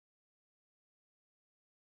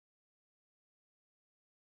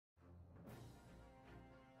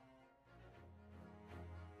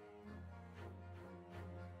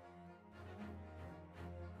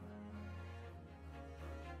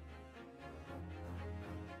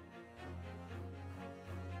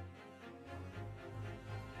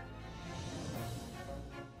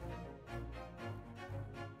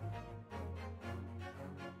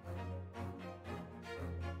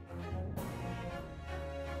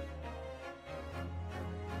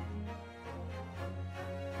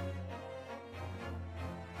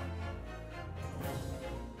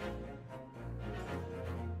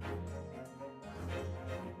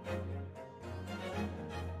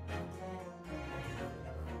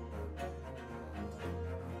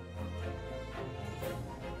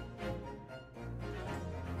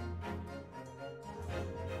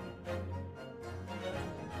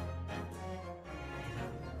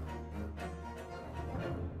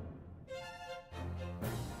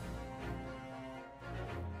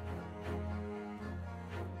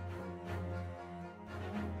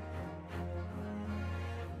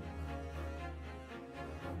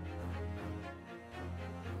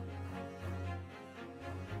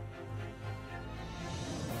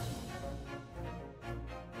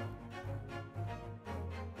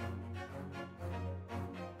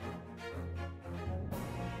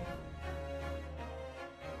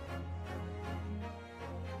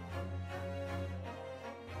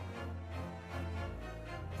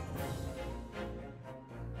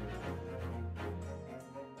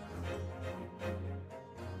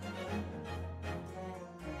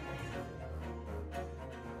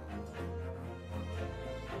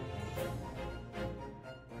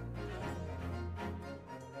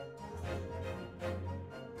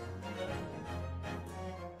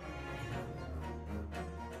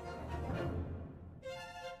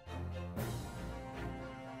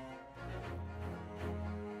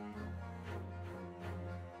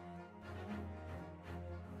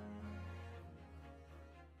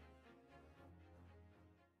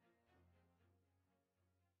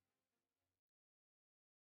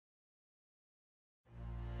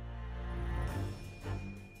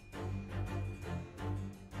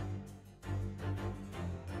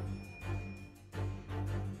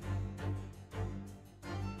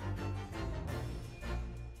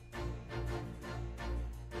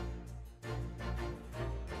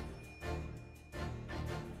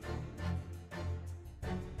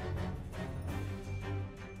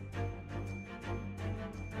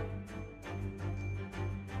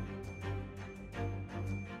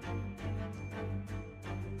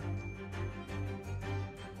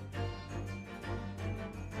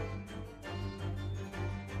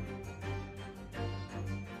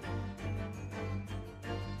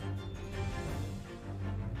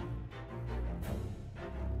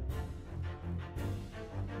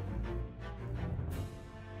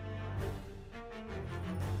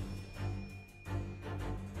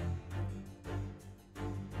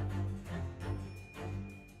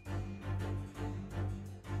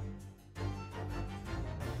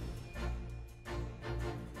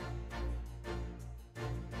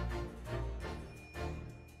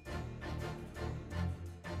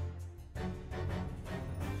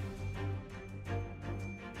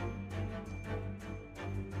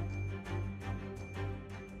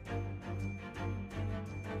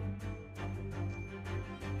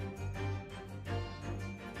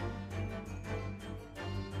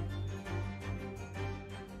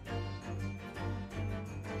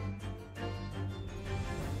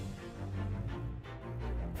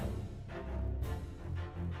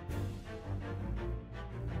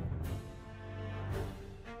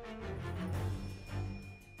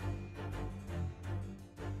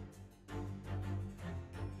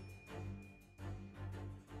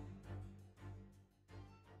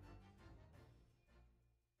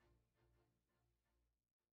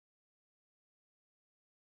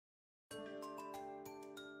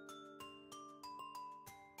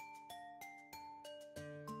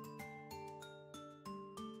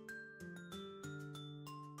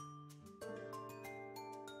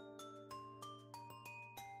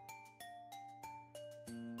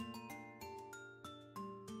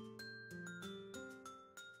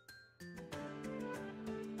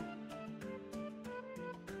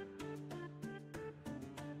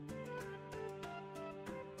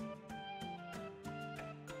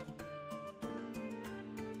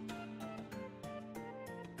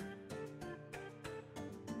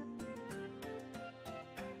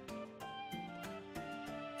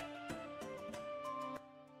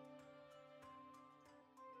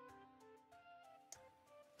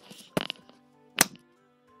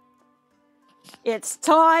It's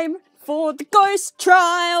time for the ghost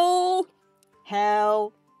trial!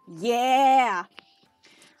 Hell yeah!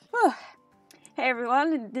 Whew. Hey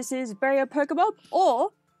everyone, this is Berry-O-Pokemob,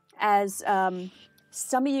 or as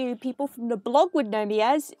some of you people from the blog would know me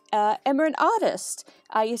as, Emerald Artist.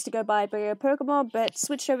 I used to go by Berry-O-Pokemob, but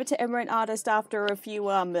switched over to Emerald Artist after a few,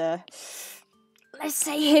 let's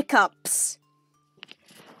say hiccups.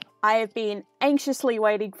 I have been anxiously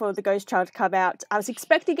waiting for the Ghost Trial to come out. I was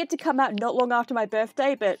expecting it to come out not long after my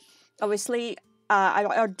birthday, but obviously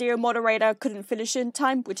our dear moderator couldn't finish in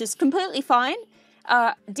time, which is completely fine.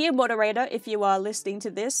 Dear moderator, if you are listening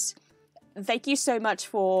to this, thank you so much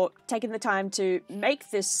for taking the time to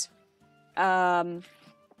make this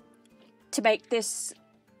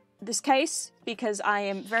this case, because I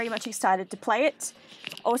am very much excited to play it.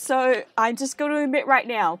 Also, I'm just going to admit right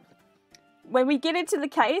now, when we get into the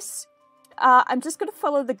case, I'm just going to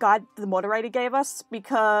follow the guide the moderator gave us,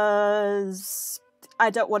 because I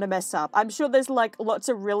don't want to mess up. I'm sure there's like lots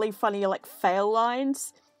of really funny like fail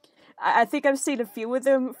lines. I think I've seen a few of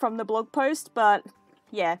them from the blog post, but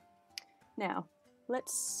yeah. Now,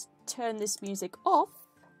 let's turn this music off.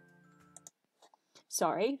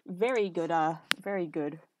 Sorry, very good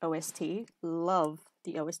OST. Love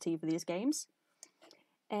the OST for these games.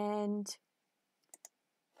 And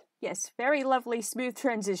yes, very lovely, smooth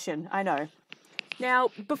transition, I know. Now,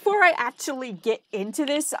 before I actually get into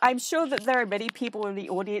this, I'm sure that there are many people in the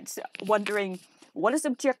audience wondering, what is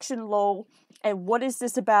Objection.lol and what is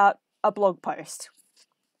this about a blog post?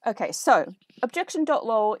 Okay, so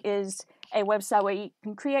Objection.lol is a website where you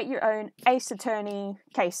can create your own Ace Attorney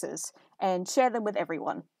cases and share them with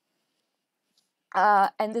everyone.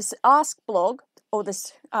 And this Ask blog, or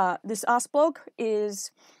this Ask blog,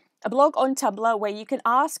 is a blog on Tumblr where you can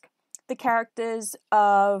ask the characters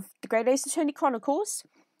of the Great Ace Attorney Chronicles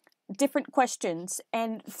different questions,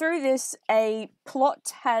 and through this a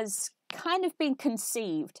plot has kind of been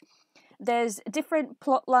conceived. There's different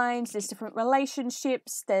plot lines, there's different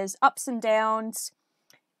relationships, there's ups and downs.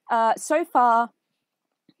 So far,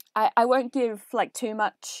 I won't give like too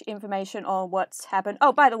much information on what's happened.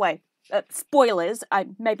 Oh, by the way, spoilers.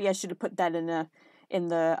 Maybe I should have put that in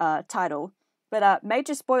the title. But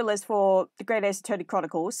major spoilers for the Great Ace Attorney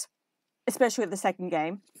Chronicles, especially the second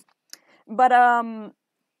game. But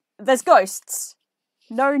there's ghosts.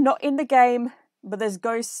 No, not in the game, but there's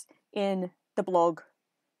ghosts in the blog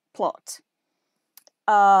plot.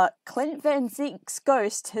 Clint Van Ziek's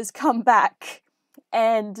ghost has come back,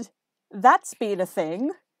 and that's been a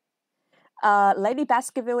thing. Lady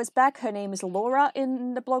Baskerville is back. Her name is Laura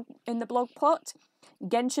in the blog plot.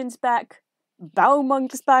 Genshin's back.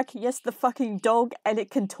 Balmung's back. Yes, the fucking dog, and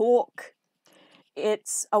it can talk.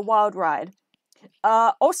 It's a wild ride.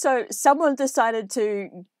 Also, someone decided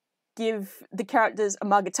to give the characters a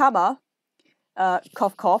Magatama.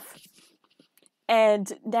 Cough cough.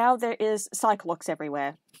 And now there is Cyclops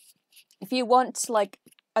everywhere. If you want like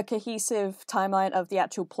a cohesive timeline of the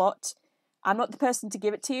actual plot, I'm not the person to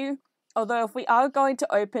give it to you. Although if we are going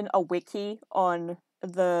to open a wiki on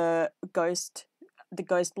the ghost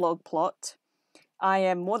blog plot, I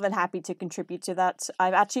am more than happy to contribute to that.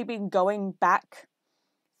 I've actually been going back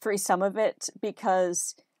through some of it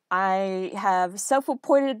because I have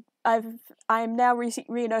self-appointed. I'm now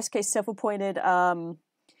Ryunosuke's self-appointed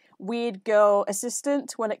weird girl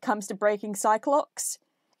assistant when it comes to breaking Cyclops,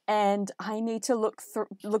 and I need to look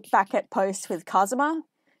back at posts with Kazuma,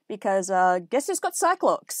 because guess who's got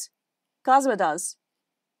Cyclops? Kazuma does.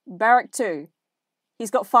 Barrack 2.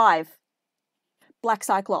 He's got 5. Black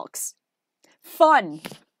Cyclops. Fun!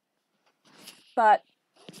 But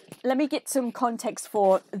let me get some context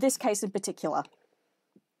for this case in particular.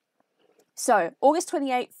 So, August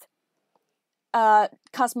 28th,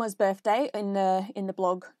 Kazuma's birthday in the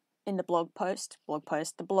blog plot.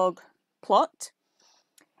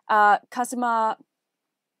 Kazuma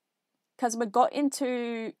got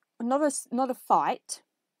into not a fight,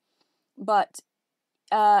 but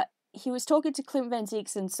he was talking to Clint Van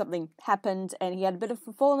Zieks and something happened, and he had a bit of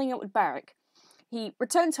a falling out with Barrack. He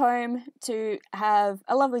returns home to have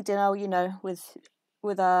a lovely dinner, you know, with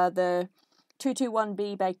the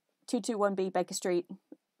 221B Baker Street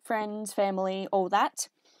friends, family, all that,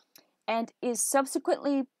 and is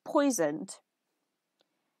subsequently poisoned.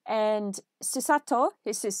 And Susato,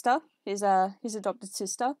 his sister, his adopted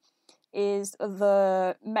sister, is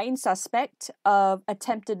the main suspect of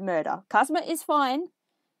attempted murder. Kazuma is fine,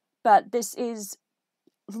 but this is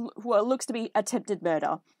what looks to be attempted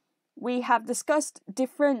murder. We have discussed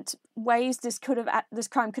different ways this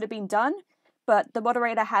crime could have been done, but the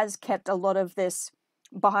moderator has kept a lot of this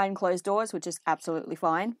behind closed doors, which is absolutely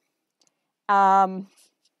fine.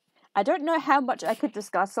 I don't know how much I could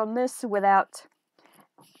discuss on this without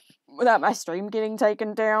my stream getting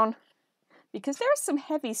taken down. Because there is some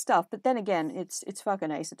heavy stuff, but then again, it's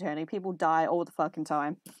fucking Ace Attorney. People die all the fucking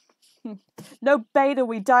time. No beta,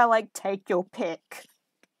 we die like take your pick.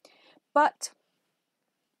 But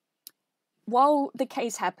while the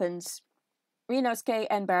case happens, Ryunosuke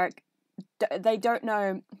and Barrack, they don't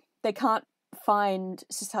know, they can't find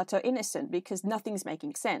Susato innocent because nothing's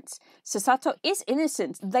making sense. Susato is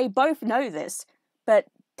innocent, they both know this, but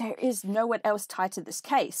there is no one else tied to this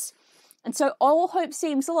case. And so all hope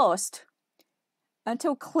seems lost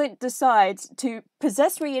until Clint decides to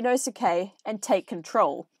possess Ryunosuke and take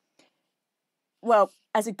control. Well,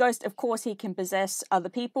 as a ghost, of course, he can possess other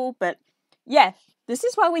people, but yeah, this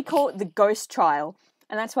is why we call it the ghost trial.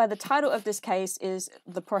 And that's why the title of this case is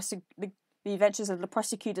The Adventures of the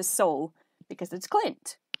Prosecutor's Soul, because it's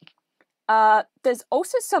Clint. There's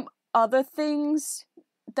also some other things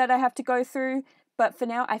that I have to go through, but for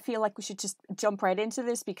now I feel like we should just jump right into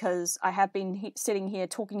this because I have been sitting here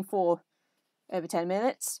talking for over 10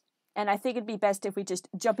 minutes, and I think it'd be best if we just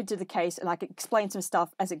jump into the case and I can explain some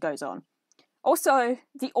stuff as it goes on. Also,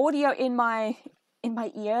 the audio in my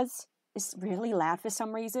ears is really loud for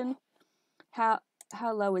some reason. How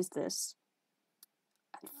low is this?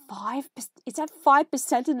 5%? It's at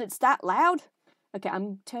 5% and it's that loud? Okay,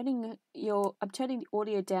 I'm turning the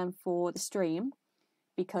audio down for the stream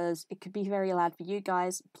because it could be very loud for you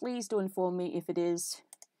guys. Please do inform me if it is.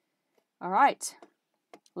 Alright,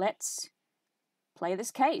 let's play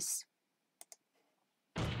this case.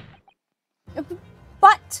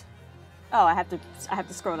 But oh, I have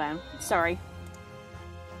to scroll down. Sorry.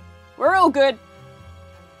 We're all good.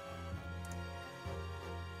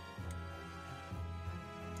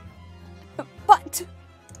 But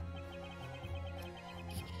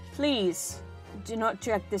please do not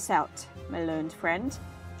drag this out, my learned friend.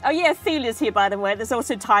 Oh yeah, Thelia's here, by the way. There's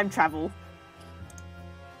also time travel.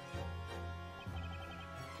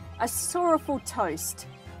 A sorrowful toast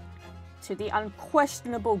to the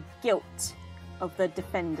unquestionable guilt of the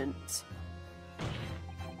defendant.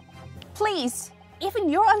 Please, even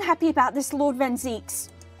you're unhappy about this, Lord Van Zeeks.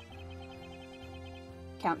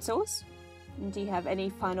 Counsels, do you have any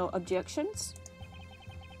final objections?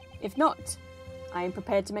 If not, I am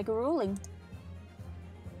prepared to make a ruling.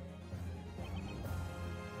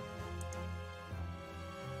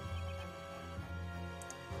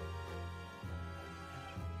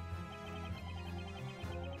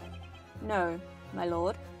 No, my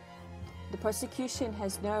lord. The prosecution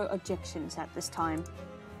has no objections at this time.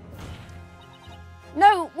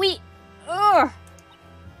 No,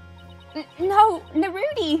 no,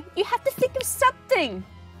 Narudi, you have to think of something!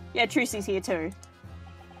 Yeah, Trucy's here too.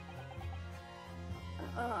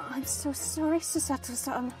 I'm so sorry,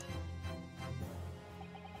 Susato-san.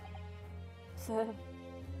 The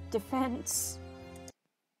defense...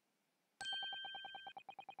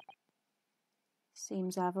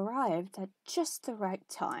 Seems I've arrived at just the right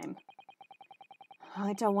time.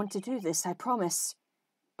 I don't want to do this, I promise.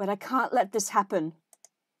 But I can't let this happen.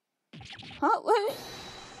 Huh?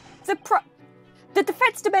 The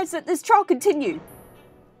defense demands that this trial continue.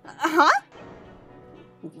 Huh?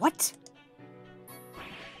 What?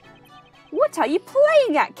 What are you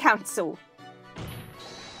playing at, counsel?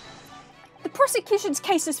 The prosecution's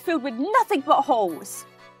case is filled with nothing but holes.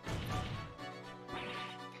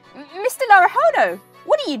 Mr. Naruhodo,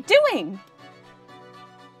 what are you doing?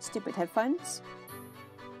 Stupid headphones.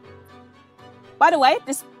 By the way,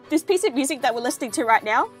 this piece of music that we're listening to right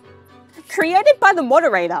now, created by the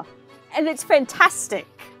moderator, and it's fantastic.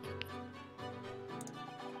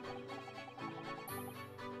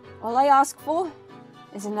 All I ask for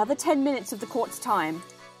is another 10 minutes of the court's time.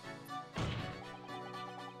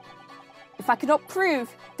 If I cannot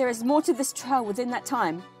prove there is more to this trial within that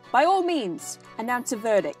time, by all means, announce a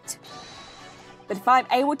verdict. But if I'm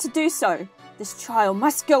able to do so, this trial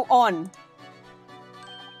must go on.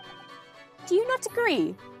 Do you not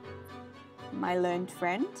agree, my learned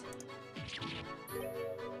friend?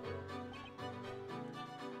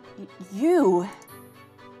 You...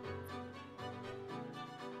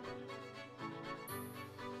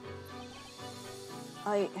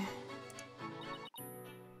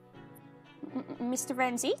 Mr.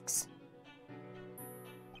 Van Zeeks?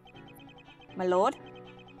 My lord,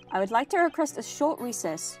 I would like to request a short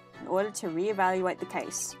recess in order to re-evaluate the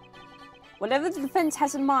case. Whatever the defense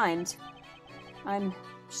has in mind, I'm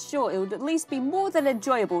sure it would at least be more than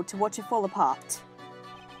enjoyable to watch it fall apart.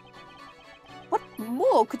 What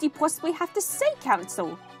more could you possibly have to say,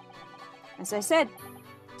 counsel? As I said,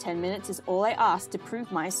 10 minutes is all I ask to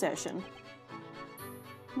prove my assertion.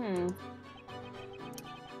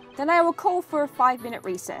 Then I will call for a 5-minute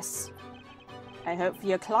recess. I hope for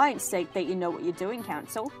your client's sake that you know what you're doing,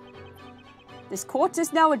 counsel. This court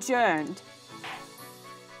is now adjourned.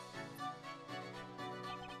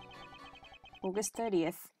 August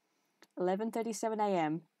 30th, 11:37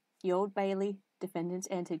 a.m. The Old Bailey, defendant's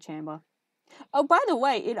antechamber. Oh, by the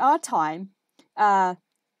way, in our time, 12th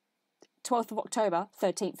of October,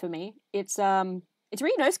 13th for me, it's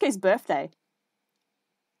Ryunosuke's birthday.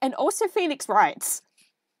 And also Phoenix Wright's.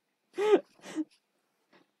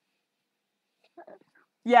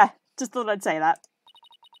 Yeah, just thought I'd say that.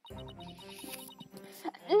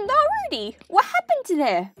 Narudi, what happened to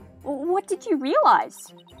there? What did you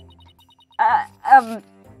realize?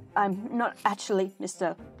 I'm not actually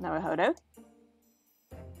Mr. Naruhodo.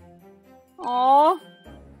 Aww.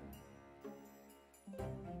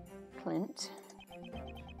 Clint.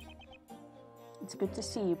 It's good to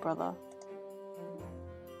see you, brother.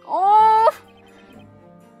 Oh!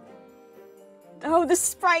 Oh, the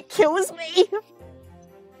sprite kills me!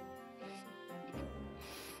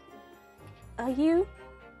 Are you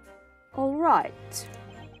alright?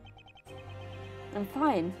 I'm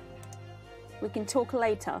fine. We can talk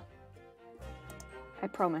later. I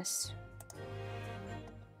promise.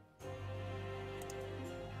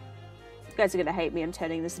 You guys are gonna hate me. I'm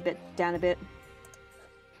turning this down a bit.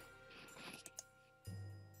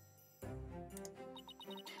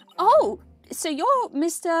 Oh, so you're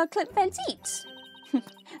Mr. Clint Van Zeet.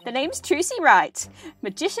 The name's Trucy Wright,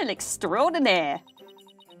 magician extraordinaire.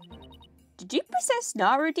 Did you possess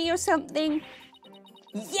Narudi or something?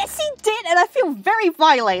 Yes, he did, and I feel very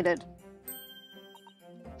violated.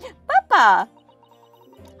 Papa!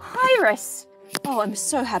 Iris! Oh, I'm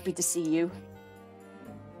so happy to see you.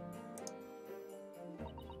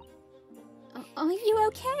 Are you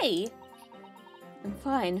okay? I'm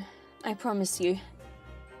fine, I promise you.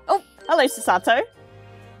 Oh, hello, Sasato.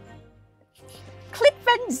 Clint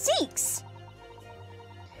Van Zeeks!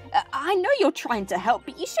 I know you're trying to help,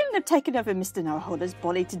 but you shouldn't have taken over Mr. Naruhodo's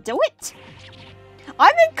body to do it.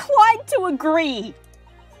 I'm inclined to agree.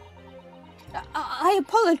 I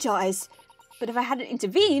apologise, but if I hadn't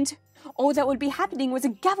intervened, all that would be happening was a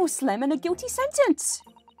gavel slam and a guilty sentence.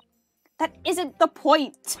 That isn't the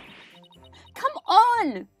point. Come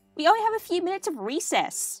on! We only have a few minutes of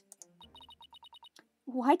recess.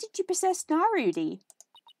 Why did you possess Narudi?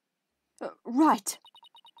 Right.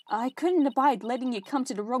 I couldn't abide letting you come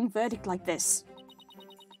to the wrong verdict like this.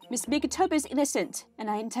 Miss Migatoba is innocent, and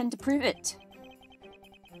I intend to prove it.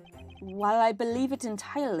 While I believe it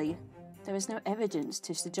entirely, there is no evidence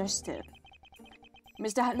to suggest it.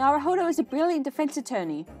 Mr. Naruhodo is a brilliant defense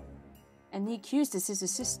attorney, and the accused is his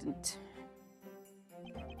assistant.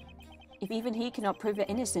 If even he cannot prove your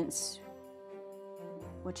innocence,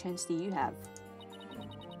 what chance do you have?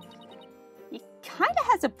 He kinda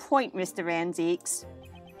has a point, Mr. Van Zeeks.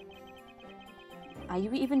 Are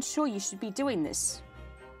you even sure you should be doing this?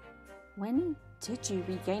 When did you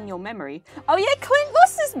regain your memory? Oh yeah, Clint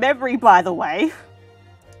lost his memory, by the way.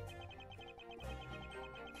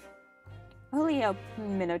 Only a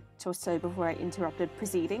minute or so before I interrupted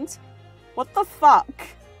proceedings. What the fuck?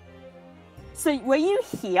 So, were you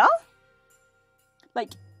here?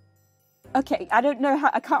 Like, okay, I don't know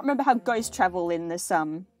how, I can't remember how ghosts travel in this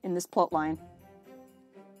plot line.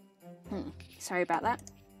 Sorry about that.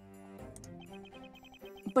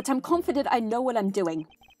 But I'm confident I know what I'm doing.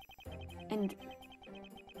 And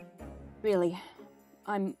really,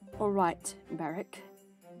 I'm alright, Barrick.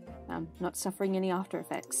 I'm not suffering any after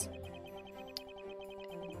effects.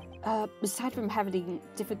 Aside from having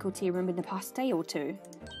difficulty remembering the past day or two.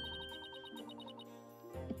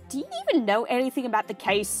 Do you even know anything about the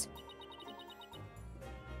case?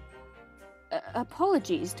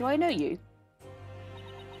 Apologies, do I know you?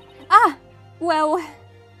 Ah, well,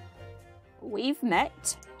 we've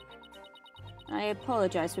met. I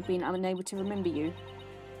apologise for being unable to remember you.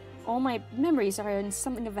 All my memories are in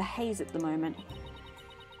something of a haze at the moment.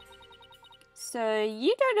 So,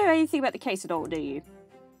 you don't know anything about the case at all, do you?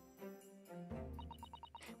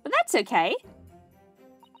 But that's okay.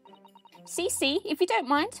 CC, if you don't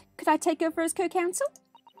mind, could I take over as co-counsel?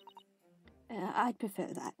 I'd prefer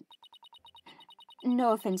that.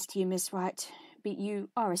 No offence to you, Miss Wright, but you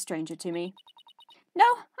are a stranger to me. No,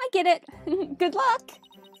 I get it. Good luck.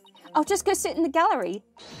 I'll just go sit in the gallery.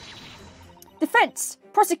 Defense!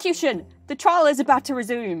 Prosecution! The trial is about to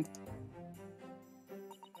resume.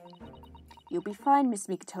 You'll be fine, Miss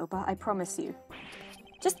Migatoba, I promise you.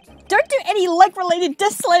 Just don't do any leg-related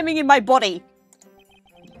death slamming in my body!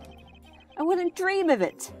 I wouldn't dream of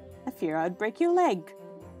it. I fear I'd break your leg.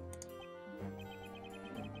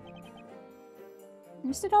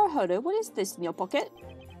 Mr. Naruhodo, what is this in your pocket?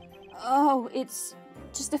 Oh, it's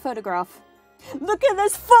just a photograph. Look at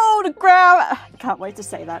this photograph! I can't wait to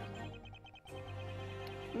say that.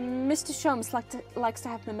 Mr. Sholmes likes to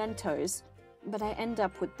have mementos, but I ended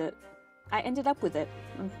up with it. I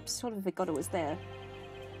sort of forgot it was there.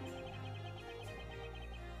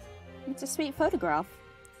 It's a sweet photograph.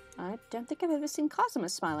 I don't think I've ever seen Cosima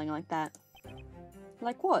smiling like that.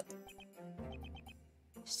 Like what?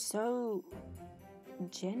 So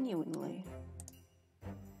genuinely.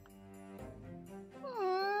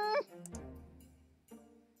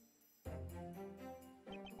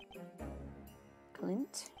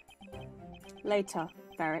 Clint? Later,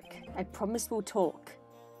 Varric. I promise we'll talk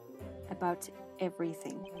about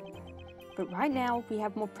everything. But right now, we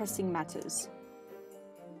have more pressing matters.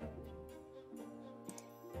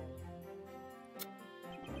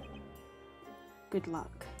 Good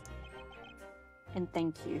luck. And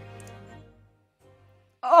thank you.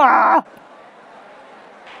 Ah!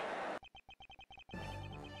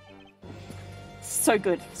 So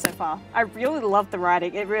good so far. I really love the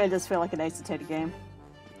writing. It really does feel like an Ace Attorney game.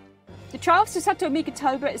 The trial of Susato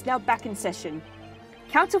Mikotoba is now back in session.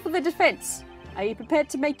 Counsel for the defense, are you prepared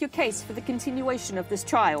to make your case for the continuation of this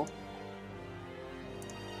trial?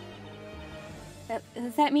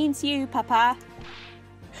 That means you, Papa.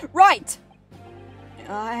 Right!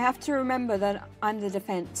 I have to remember that I'm the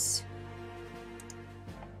defense.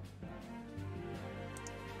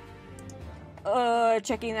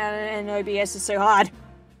 Checking that in OBS is so hard.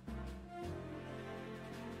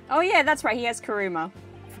 Oh yeah, that's right, he has Kuruma.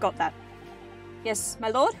 Forgot that. Yes, my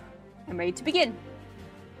lord, I'm ready to begin.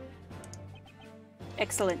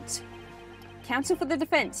 Excellent. Counsel for the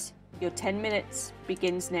defense, your 10 minutes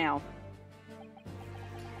begins now.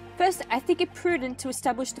 First, I think it prudent to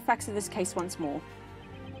establish the facts of this case once more.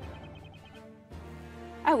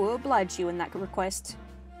 I will oblige you in that request.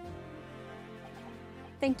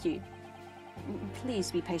 Thank you.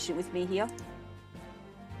 Please be patient with me here.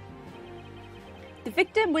 The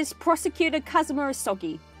victim was Prosecutor Kazuma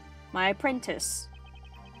Asogi, my apprentice.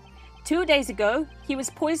 2 days ago, he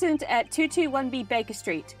was poisoned at 221B Baker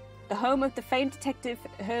Street, the home of the famed detective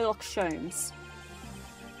Sherlock Holmes.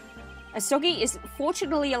 Asogi is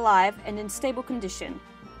fortunately alive and in stable condition,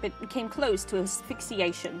 but came close to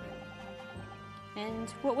asphyxiation. And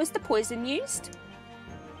what was the poison used?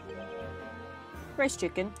 Roast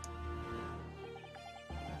chicken.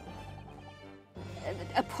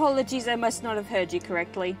 Apologies, I must not have heard you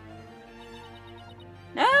correctly.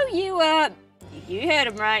 No, you heard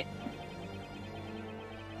him right.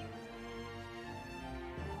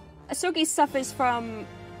 Asogi suffers from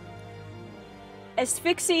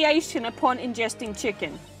asphyxiation upon ingesting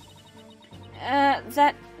chicken.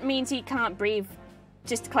 That means he can't breathe,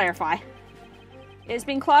 just to clarify. It has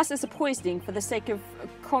been classed as a poisoning for the sake of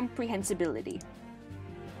comprehensibility.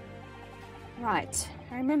 Right,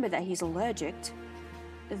 I remember that he's allergic.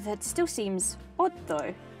 That still seems odd,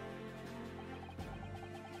 though.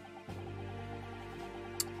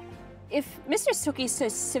 If Mr. Asogi is so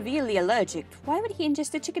severely allergic, why would he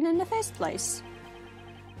ingest the chicken in the first place?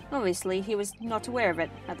 Obviously, he was not aware of it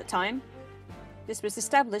at the time. This was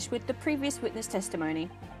established with the previous witness testimony.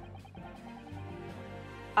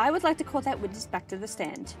 I would like to call that witness back to the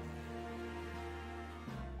stand.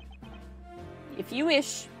 If you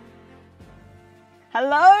wish.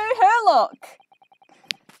 Hello, Sherlock!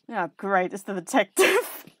 Oh, great, it's the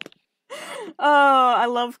detective. Oh, I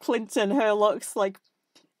love Clinton Sherlock's, like,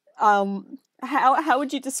 how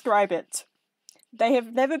would you describe it? They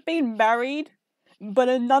have never been married, but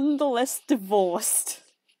are nonetheless divorced.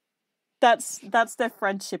 That's their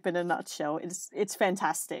friendship in a nutshell. It's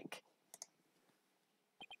fantastic.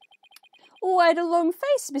 Quite a long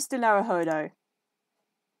face, Mr. Naruhodo.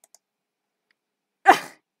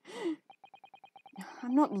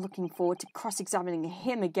 I'm not looking forward to cross-examining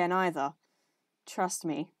him again either. Trust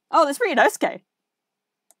me. Oh, that's Ryunosuke!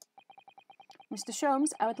 Mr. Sholmes,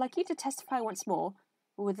 I would like you to testify once more,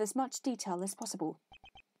 with as much detail as possible.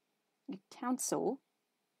 Counsel?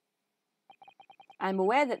 I am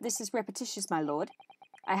aware that this is repetitious, my lord.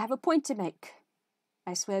 I have a point to make.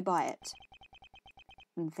 I swear by it.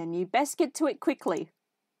 Then you best get to it quickly.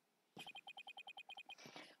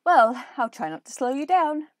 Well, I'll try not to slow you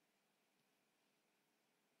down.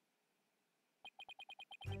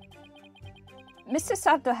 Mr.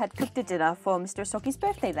 Sato had cooked a dinner for Mr. Asogi's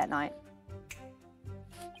birthday that night.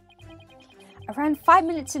 Around 5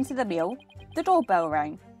 minutes into the meal, the doorbell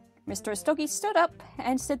rang. Mr. Asogi stood up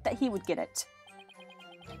and said that he would get it.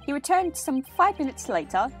 He returned some 5 minutes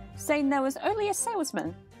later, saying there was only a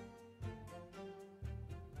salesman.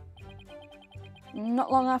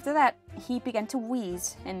 Not long after that, he began to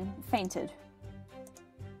wheeze and fainted.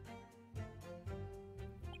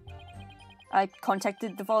 I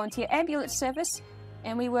contacted the volunteer ambulance service,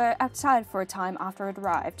 and we were outside for a time after it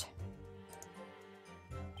arrived.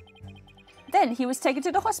 Then he was taken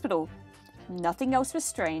to the hospital. Nothing else was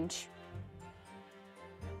strange.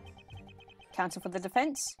 Counsel for the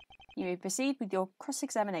defense, you may proceed with your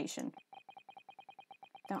cross-examination.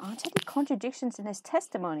 There aren't any contradictions in his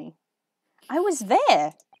testimony. I was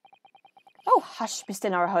there! Oh, hush, Mr.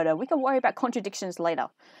 Naruhodo. We can worry about contradictions later.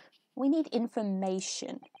 We need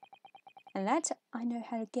information. And that I know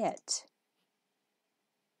how to get.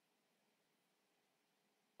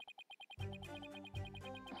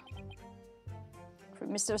 For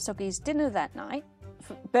Mr. Osogi's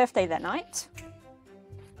birthday that night.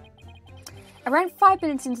 Around 5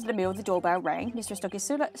 minutes into the meal, the doorbell rang. Mr. Osogi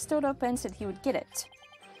stood up and said he would get it.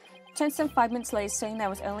 Turns some 5 minutes later, saying that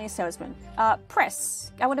was only a salesman.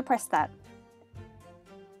 Press. I want to press that.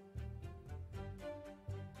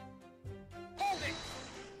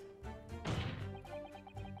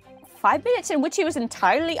 5 minutes in which he was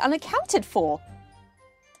entirely unaccounted for.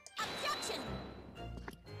 Objection!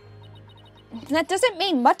 That doesn't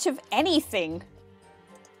mean much of anything.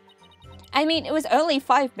 I mean, it was only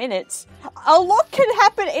 5 minutes. A lot can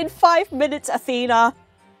happen in 5 minutes, Athena.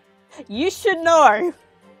 You should know.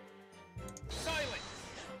 Silence.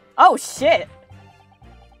 Oh, shit.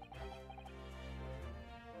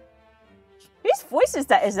 Whose voice is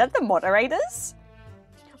that? Is that the moderator's?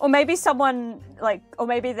 Or maybe someone, like, or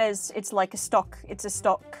maybe it's like a stock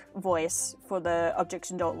voice for the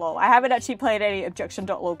Objection.lol. I haven't actually played any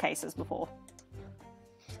Objection.lol cases before.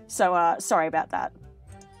 So, sorry about that.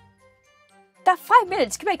 That 5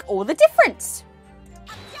 minutes can make all the difference!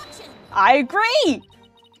 Objection! I agree!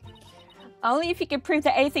 Only if you can prove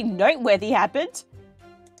that anything noteworthy happened.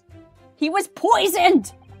 He was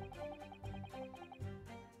poisoned!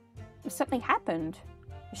 If something happened,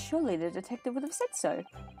 surely the detective would have said so.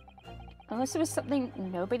 Unless it was something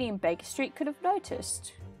nobody in Baker Street could have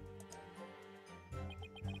noticed.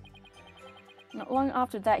 Not long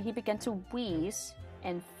after that, he began to wheeze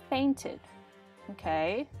and fainted.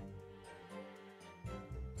 Okay.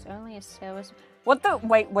 It's only a salesman. What the?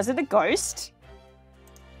 Wait, was it a ghost?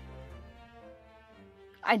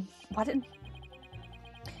 I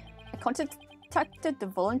contacted the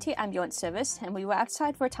volunteer ambulance service, and we were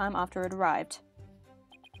outside for a time after it arrived.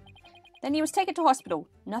 Then he was taken to hospital.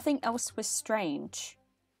 Nothing else was strange.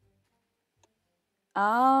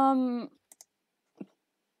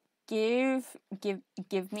 Give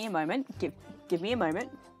me a moment. Give me a moment.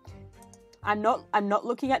 I'm not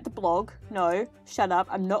looking at the blog. No, shut up.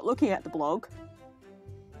 I'm not looking at the blog.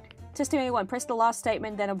 Testimony 1. Press the last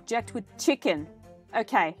statement, then object with chicken.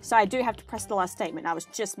 Okay, so I do have to press the last statement. I was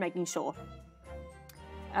just making sure.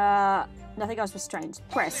 Nothing else was strange.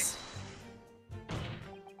 Press.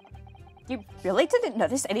 You really didn't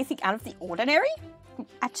notice anything out of the ordinary?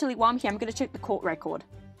 Actually, while I'm here, I'm going to check the court record.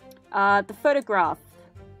 The photograph.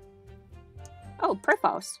 Oh,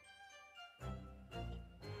 profiles.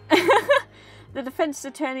 The defense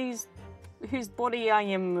attorney's whose body I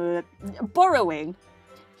am borrowing.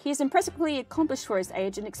 He is impressively accomplished for his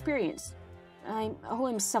age and experience. I owe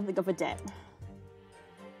him something of a debt.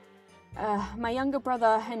 My younger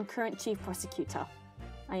brother and current chief prosecutor.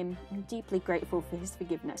 I am deeply grateful for his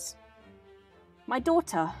forgiveness. My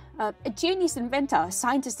daughter, a genius inventor,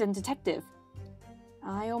 scientist and detective.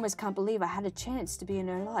 I almost can't believe I had a chance to be in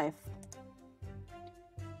her life.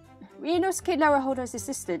 Ryunosuke Naruhodo's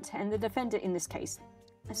assistant and the defendant in this case.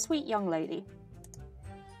 A sweet young lady.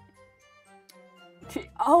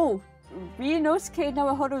 Oh, Ryunosuke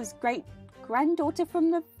Naruhodo's great-granddaughter from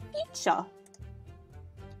the future.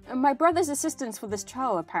 My brother's assistant for this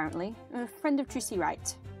trial, apparently. A friend of Tracy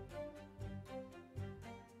Wright.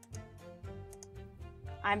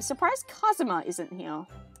 I'm surprised Kazuma isn't here.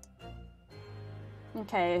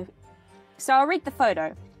 Okay, so I'll read the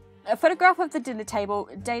photo. A photograph of the dinner table,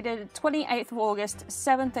 dated 28th of August,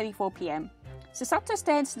 7:34 p.m. Susato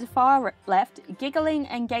stands to the far left, giggling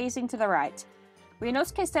and gazing to the right.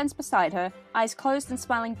 Ryunosuke stands beside her, eyes closed and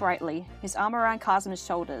smiling brightly, his arm around Kazuma's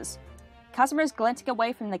shoulders. Kazuma is glancing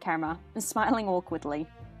away from the camera and smiling awkwardly.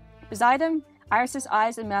 Beside him, Iris's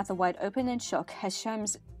eyes and mouth are wide open in shock as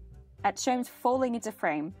Sholmes falling into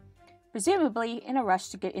frame, presumably in a rush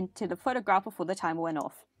to get into the photograph before the timer went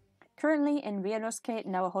off. Currently in Ryunosuke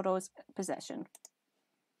Naruhodo's possession.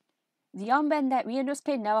 The armband that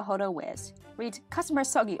Ryunosuke Naruhodo wears reads Customer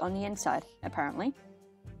Sogi on the inside, apparently.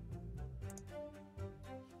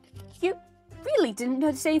 You really didn't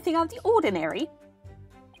notice anything out of the ordinary?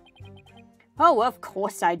 Oh, of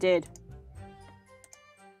course I did.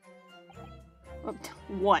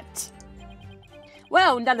 What?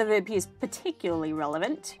 Well, none of it appears particularly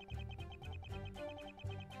relevant.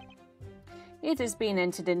 It has been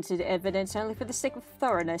entered into evidence only for the sake of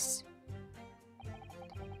thoroughness.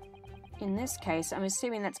 In this case, I'm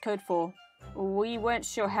assuming that's code for we weren't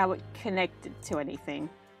sure how it connected to anything.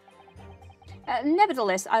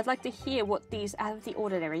 Nevertheless, I'd like to hear what these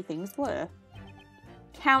out-of-the-ordinary things were.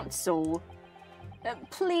 Counsel.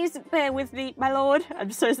 Please bear with me, my lord. I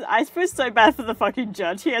feel so bad for the fucking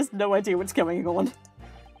judge. He has no idea what's going on.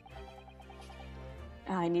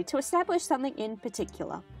 I need to establish something in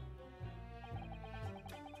particular.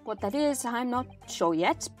 What that is, I'm not sure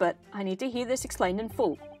yet, but I need to hear this explained in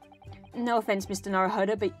full. No offense, Mr.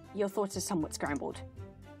 Naruhodo, but your thoughts are somewhat scrambled.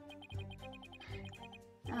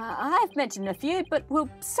 I've mentioned a few, but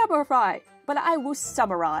I will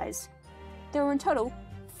summarize. There were in total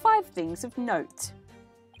 5 things of note.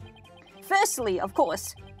 Firstly, of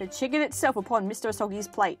course, the chicken itself upon Mr. Asogi's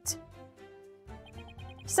plate.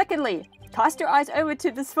 Secondly, cast your eyes over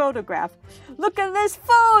to this photograph. Look at this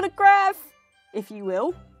photograph, if you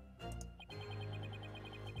will.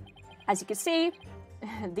 As you can see,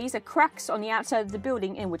 these are cracks on the outside of the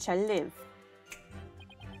building in which I live.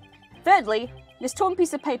 Thirdly, this torn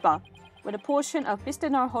piece of paper, with a portion of Mr.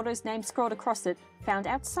 Naruhodo's name scrawled across it, found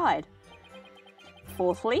outside.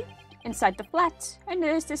 Fourthly, inside the flat, I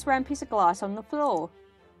noticed this round piece of glass on the floor.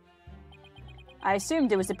 I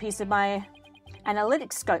assumed it was a piece of my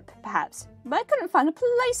analytic scope, perhaps, but I couldn't find a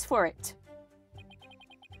place for it.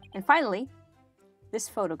 And finally, this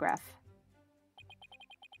photograph.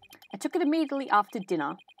 I took it immediately after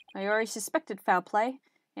dinner. I already suspected foul play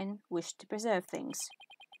and wished to preserve things.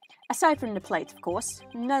 Aside from the plate, of course,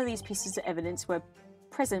 none of these pieces of evidence were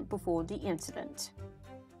present before the incident.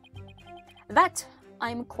 That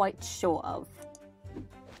I'm quite sure of.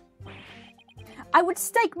 I would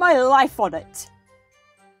stake my life on it!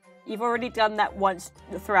 You've already done that once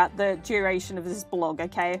throughout the duration of this blog,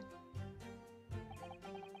 okay?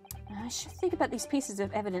 I should think about these pieces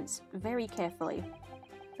of evidence very carefully.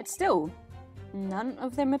 But still, none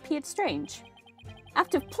of them appeared strange.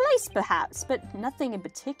 Out of place, perhaps, but nothing in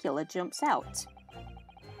particular jumps out.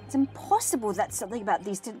 It's impossible that something about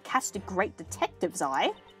these didn't catch the great detective's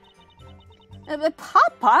eye.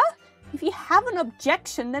 Papa, if you have an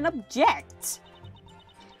objection, then object.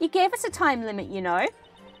 You gave us a time limit, you know.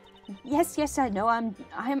 Yes, I know.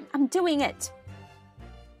 I'm doing it.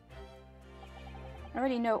 I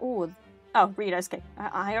already know all of... Oh, Rita's okay.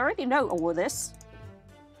 I already know all of this.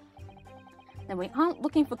 Then we aren't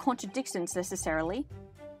looking for contradictions necessarily.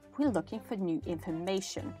 We're looking for new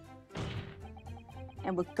information.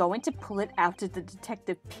 And we're going to pull it out of the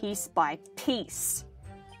detective piece by piece.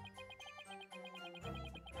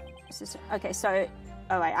 Okay, so...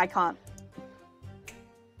 Oh wait, I can't.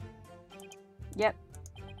 Yep.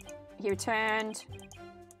 He returned.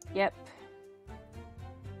 Yep.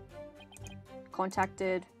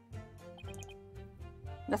 Contacted.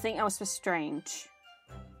 Nothing else was strange.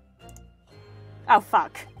 Oh,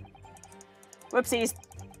 fuck. Whoopsies.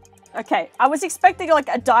 Okay, I was expecting, like,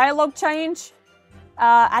 a dialogue change.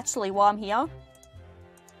 Actually, while I'm here.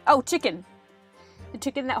 Oh, chicken. The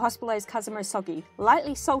chicken that hospitalized Kazuma Sogi.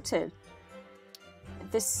 Lightly salted.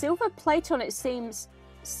 The silver plate on it seems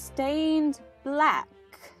stained black.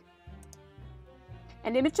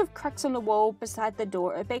 An image of cracks on the wall beside the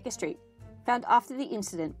door at Baker Street. Found after the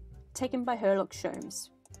incident. Taken by Herlock Sholmes.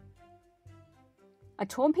 A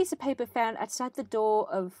torn piece of paper found outside the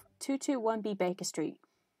door of 221B Baker Street.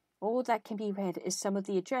 All that can be read is some of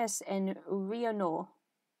the address and Rio Nor.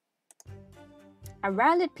 A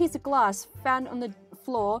rounded piece of glass found on the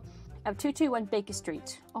floor of 221 Baker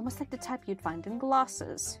Street. Almost like the type you'd find in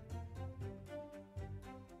glasses.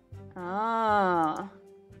 Ah.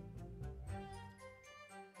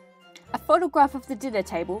 A photograph of the dinner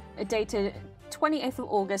table, dated 28th of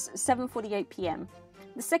August, 7:48 p.m.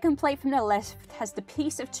 The second plate from the left has the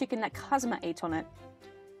piece of chicken that Kazuma ate on it.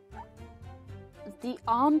 The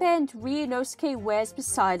armband Ryunosuke wears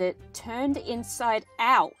beside it turned inside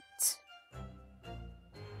out.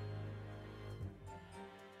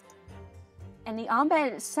 And the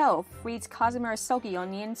armband itself reads Kazuma Asogi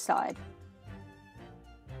on the inside.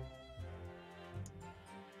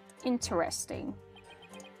 Interesting.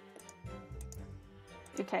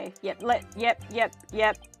 Okay, yep.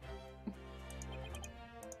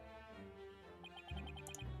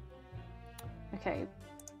 Okay.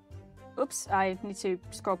 Oops, I need to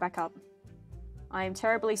scroll back up. I am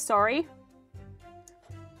terribly sorry.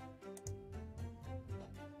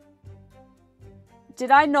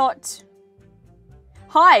 Did I not?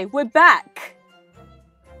 Hi, we're back!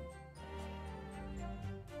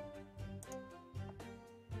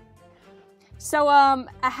 So,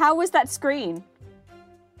 how was that screen?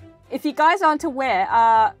 If you guys aren't aware,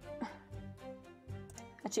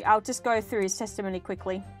 Actually, I'll just go through his testimony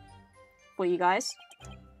quickly for you guys.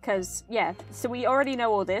 Because, yeah, so we already know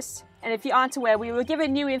all this. And if you aren't aware, we were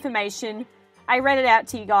given new information. I read it out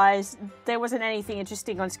to you guys. There wasn't anything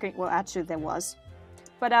interesting on screen. Well, actually, there was.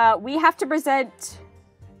 But we have to present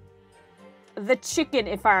the chicken,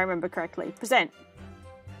 if I remember correctly. Present.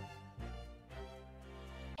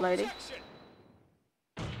 Loading.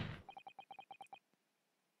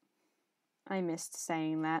 I missed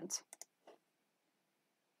saying that.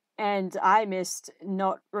 And I missed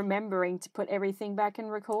not remembering to put everything back in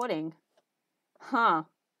recording. Huh.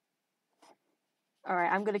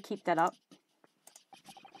 Alright, I'm gonna keep that up.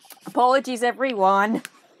 Apologies, everyone.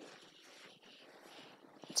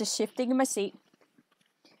 Just shifting in my seat.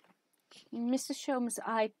 Mr. Sholmes,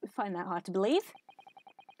 I find that hard to believe.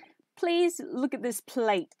 Please look at this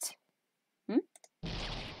plate. Hmm?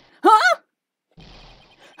 Huh? Who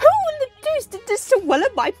in the deuce did this to one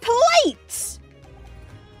of my plates?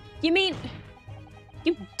 You mean,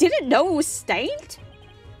 you didn't know it was stained?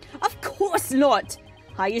 Of course not!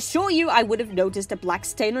 I assure you I would have noticed a black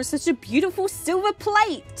stain on such a beautiful silver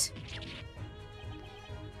plate!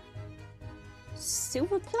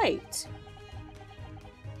 Silver plate?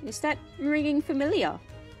 Is that ringing familiar,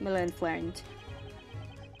 my learned friend?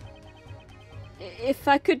 If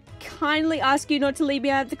I could kindly ask you not to leave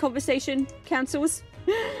me out of the conversation, counsels.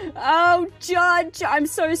 Oh, Judge, I'm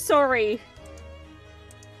so sorry.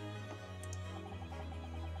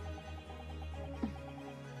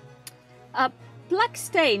 Black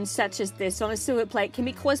stains such as this on a silver plate can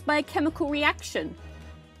be caused by a chemical reaction.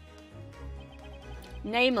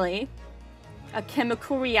 Namely, a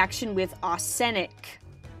chemical reaction with arsenic.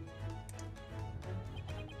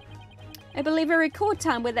 I believe I recall a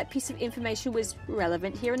time where that piece of information was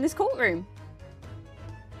relevant here in this courtroom.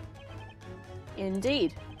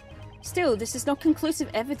 Indeed. Still, this is not conclusive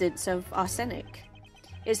evidence of arsenic.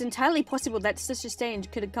 It is entirely possible that such a stain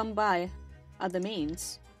could have come by other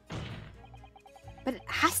means. But it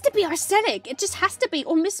has to be arsenic! It just has to be,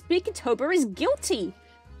 or Miss Beakertober is guilty!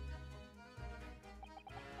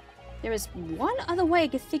 There is one other way I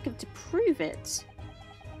could think of to prove it.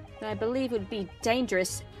 That I believe would be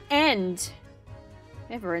dangerous and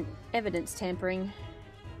evidence tampering.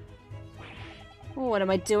 Oh, what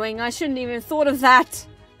am I doing? I shouldn't even have thought of that!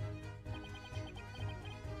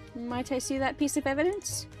 Might I see that piece of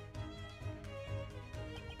evidence?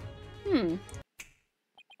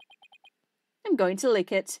 I'm going to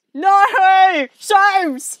lick it. No!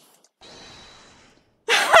 James!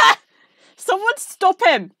 Someone stop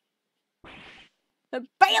him! The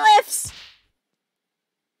bailiffs!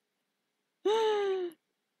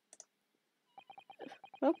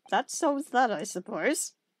 Well, that solves that, I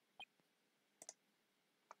suppose.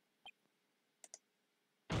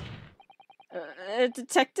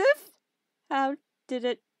 Detective? How did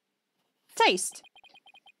it taste?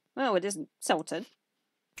 Well, it isn't salted.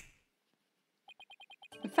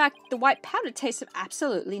 In fact, the white powder tastes of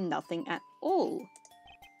absolutely nothing at all.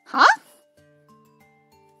 Huh?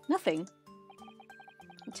 Nothing.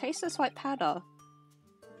 It tastes as white powder.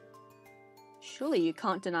 Surely you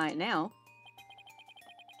can't deny it now.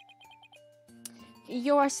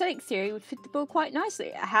 Your arsenic theory would fit the bill quite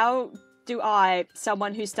nicely. How do I,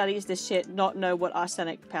 someone who studies this shit, not know what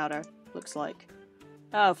arsenic powder looks like?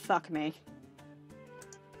 Oh, fuck me.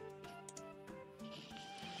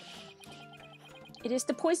 It is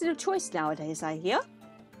the poison of choice nowadays, I hear.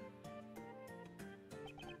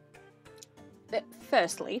 But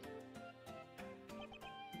firstly,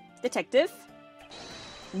 Detective,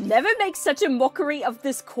 never make such a mockery of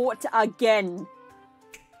this court again.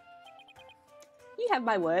 You have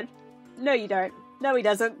my word. No, you don't. No, he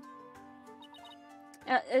doesn't.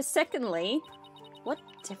 Secondly, what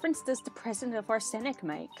difference does the presence of arsenic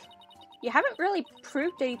make? You haven't really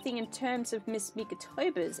proved anything in terms of Miss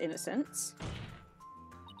Beakertober's innocence.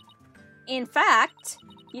 In fact,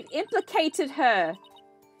 you implicated her.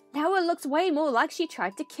 Now it looks way more like she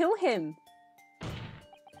tried to kill him.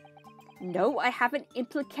 No, I haven't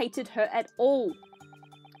implicated her at all.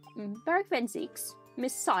 Baron Van Zeeks,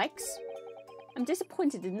 Miss Sykes, I'm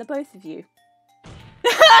disappointed in the both of you.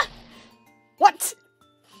 What?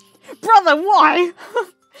 Brother, why?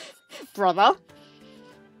 Brother?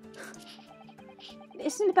 It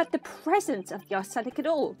isn't about the presence of the arsenic at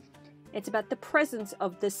all. It's about the presence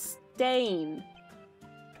of the stain.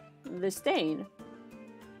 The stain?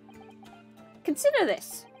 Consider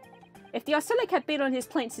this. If the arsenic had been on his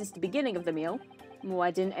plate since the beginning of the meal,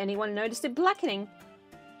 why didn't anyone notice it blackening?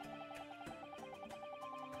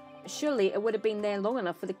 Surely it would have been there long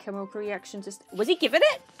enough for the chemical reaction to... Was he giving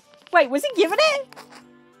it? Wait, was he giving it?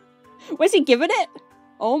 Was he giving it?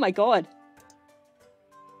 Oh my god.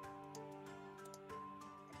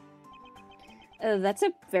 That's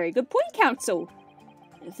a very good point, Counsel.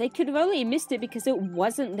 They could have only missed it because it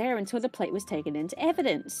wasn't there until the plate was taken into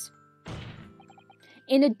evidence.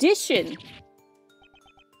 In addition,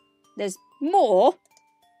 there's more.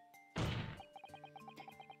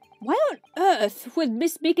 Why on earth would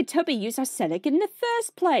Miss Mikitobi use arsenic in the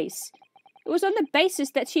first place? It was on the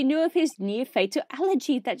basis that she knew of his near-fatal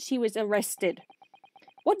allergy that she was arrested.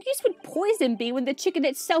 What use would poison be when the chicken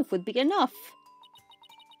itself would be enough?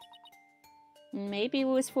 Maybe it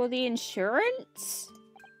was for the insurance?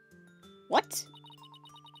 What?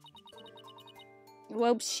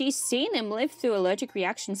 Well, she's seen him live through allergic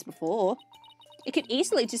reactions before. It could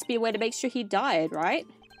easily just be a way to make sure he died, right?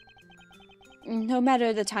 No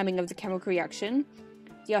matter the timing of the chemical reaction,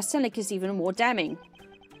 the arsenic is even more damning.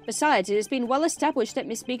 Besides, it has been well established that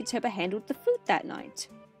Miss Mikitobi handled the food that night.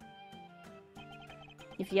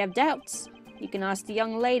 If you have doubts, you can ask the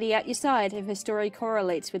young lady at your side if her story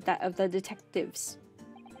correlates with that of the detectives.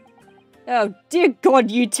 Oh, dear God,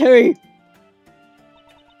 you two!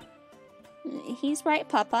 He's right,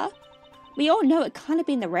 Papa. We all know it can't have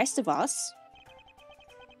been the rest of us.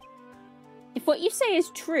 If what you say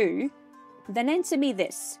is true, then answer me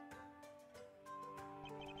this.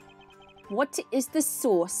 What is the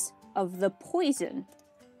source of the poison?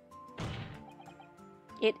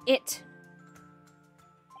 It.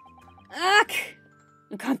 Ugh!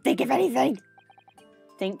 I can't think of anything.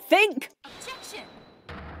 Think. Objection!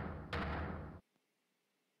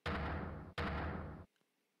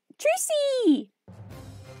 Tracy!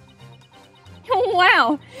 Oh,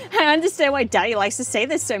 wow. I understand why Daddy likes to say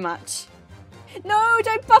this so much. No,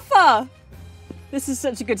 don't buffer! This is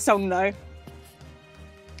such a good song, though.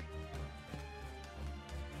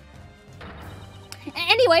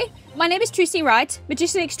 Anyway, my name is Tracy Wright,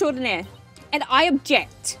 Magician Extraordinaire, and I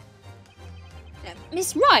object.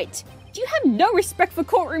 Miss Wright, do you have no respect for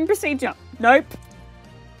courtroom procedure? Nope.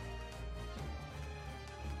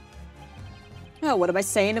 Oh, what am I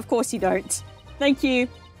saying? Of course you don't. Thank you.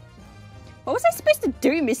 What was I supposed to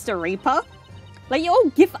do, Mr. Reaper? Let you all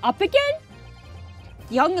give up again?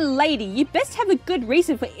 Young lady, you best have a good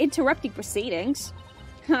reason for interrupting proceedings.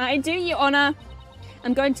 I do you honor.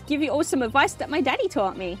 I'm going to give you all some advice that my daddy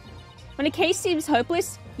taught me. When a case seems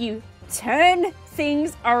hopeless, you turn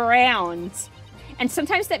things around. And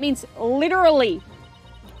sometimes that means literally.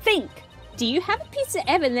 Think, do you have a piece of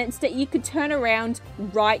evidence that you could turn around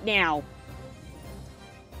right now?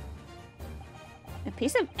 A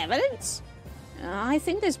piece of evidence? I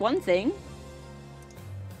think there's one thing.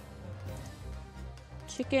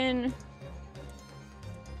 Chicken.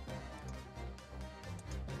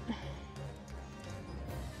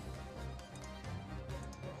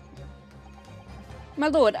 My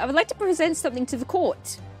lord, I would like to present something to the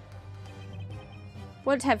court.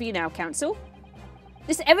 What have you now, counsel?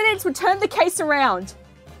 This evidence would turn the case around.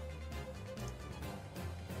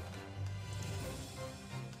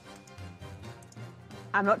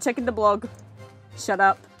 I'm not checking the blog. Shut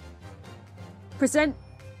up. Present.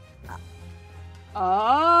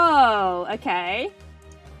 Oh, okay.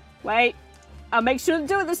 Wait. I'll make sure to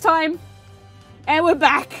do it this time. And we're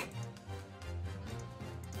back.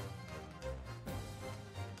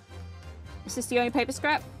 Is this the only paper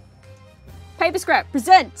scrap? Paper scrap,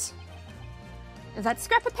 present! That's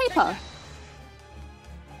scrap of paper.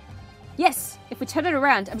 Yes, if we turn it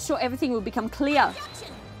around, I'm sure everything will become clear.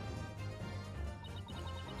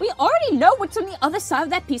 We already know what's on the other side of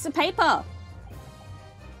that piece of paper.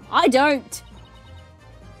 I don't.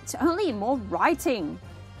 It's only more writing.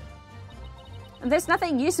 And there's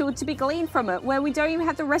nothing useful to be gleaned from it where we don't even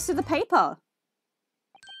have the rest of the paper.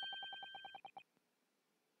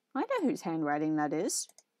 I know whose handwriting that is.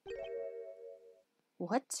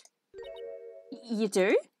 What? You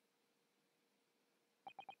do?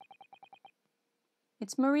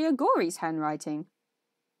 It's Maria Gori's handwriting.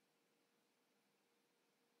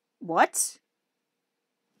 What?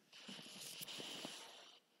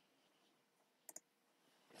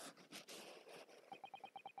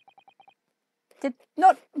 Did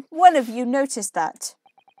not one of you notice that?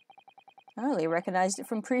 I only recognized it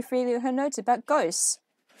from proofreading her notes about ghosts.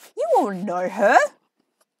 You all know her.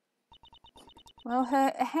 Well,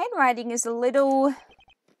 her handwriting is a little...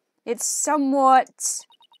 It's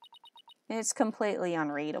completely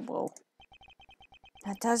unreadable.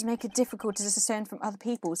 That does make it difficult to discern from other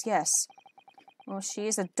people's, yes. Well, she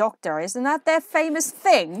is a doctor, isn't that their famous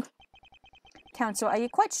thing? Counsel, are you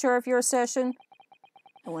quite sure of your assertion?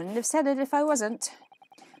 I wouldn't have said it if I wasn't.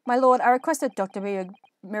 My lord, I request that Dr.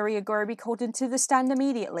 Maria Gori be called into the stand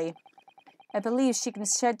immediately. I believe she can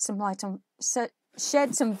shed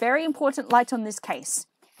some very important light on this case.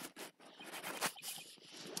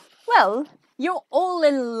 Well, You're all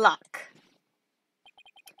in luck.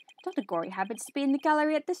 Dr. Gory happens to be in the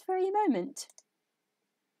gallery at this very moment.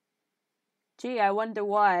 Gee, I wonder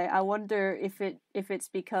why. I wonder if it's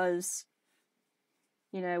because,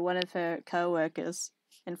 you know, one of her co-workers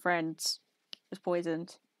and friends was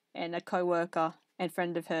poisoned, and a co-worker and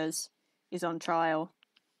friend of hers is on trial,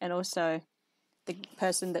 and also the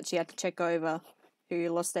person that she had to check over, who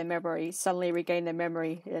lost their memory, suddenly regained their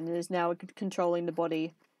memory and is now controlling the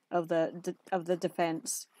body of the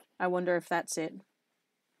defense. I wonder if that's it.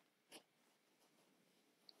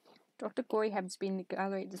 Dr. Gory happens to be in the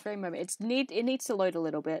gallery at this very moment. It needs to load a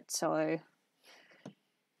little bit, so...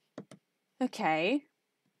 Okay.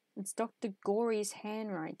 It's Dr. Gory's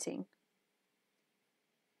handwriting.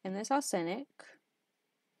 And there's arsenic.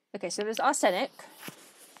 Okay, so there's arsenic.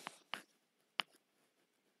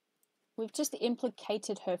 We've just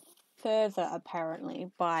implicated her further,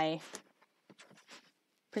 apparently, by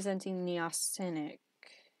presenting the arsenic.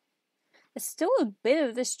 There's still a bit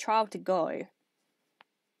of this trial to go.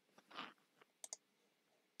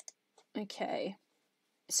 Okay.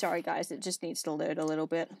 Sorry, guys, it just needs to load a little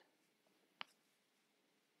bit.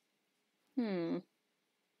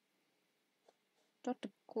 Dr.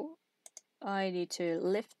 I need to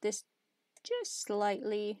lift this just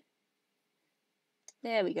slightly.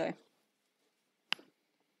 There we go.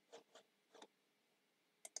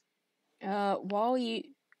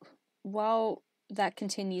 While that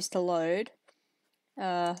continues to load,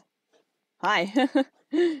 hi.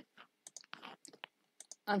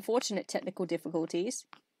 Unfortunate technical difficulties.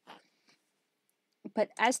 But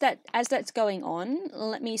as that's going on,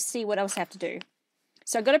 let me see what else I have to do.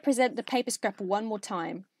 So I've got to present the paper scrapper one more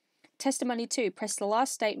time. Testimony 2. Press the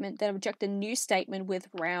last statement, then object a new statement with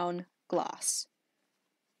round glass.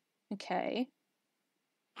 Okay.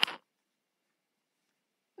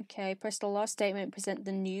 Okay, press the last statement, press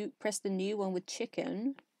the new one with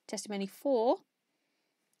chicken. Testimony 4.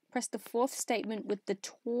 Press the fourth statement with the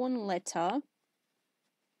torn letter.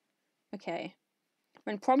 Okay.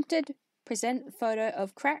 When prompted, present photo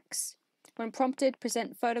of cracks. When prompted,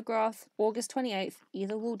 present photograph August 28th.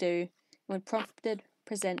 Either will do. When prompted,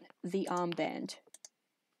 present the armband.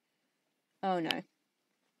 Oh no.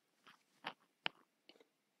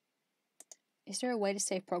 Is there a way to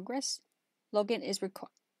save progress? Login is required.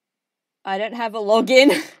 I don't have a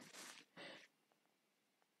login.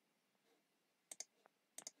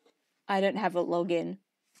 I don't have a login.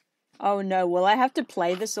 Oh no, will I have to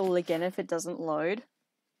play this all again if it doesn't load?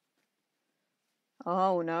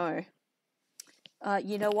 Oh no.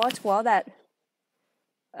 You know what? While that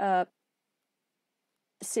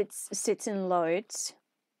sits and loads,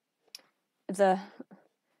 the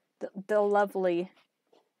lovely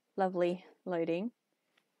loading.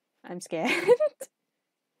 I'm scared.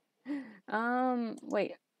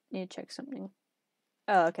 Wait, need to check something.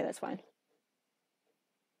 Oh, okay, that's fine.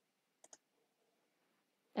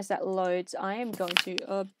 As that loads, I am going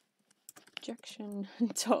to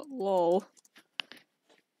Objection.lol.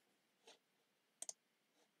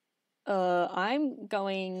 I'm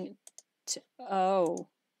going to... Oh,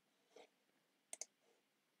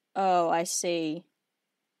 I see.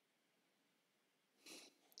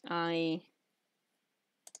 I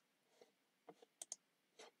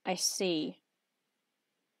see.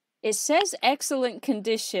 It says excellent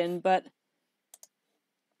condition, but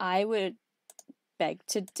I would beg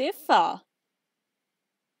to differ.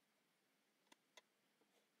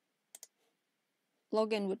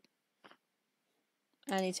 Login would...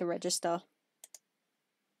 I need to register.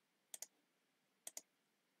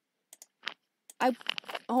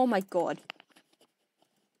 Oh my god.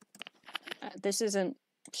 This isn't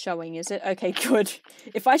showing, is it? Okay, good.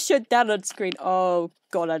 If I showed that on screen, oh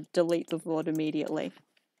god, I'd delete the VOD immediately.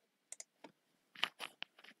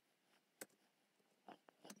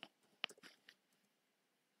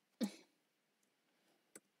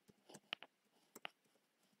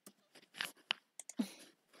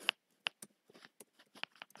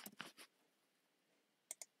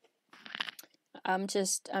 I'm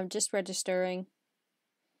just registering.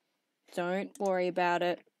 Don't worry about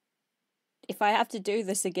it. If I have to do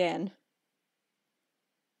this again.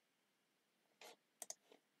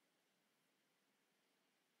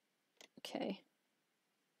 Okay.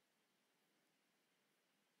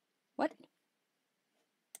 What?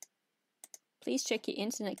 Please check your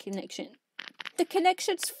internet connection. The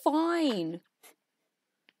connection's fine.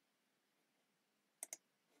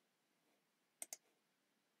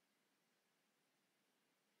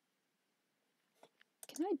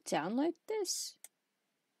 Can I download this?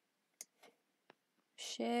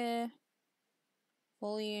 Share.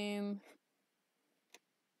 Volume.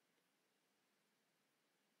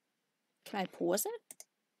 Can I pause it?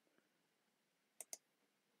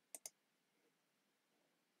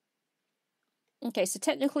 Okay, so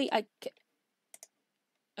technically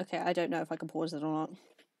okay, I don't know if I can pause it or not.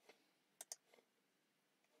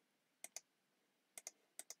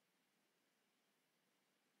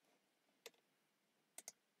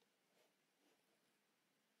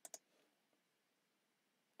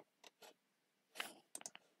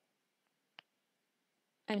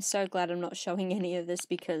 I'm so glad I'm not showing any of this,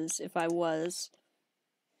 because if I was,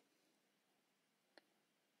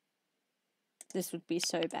 this would be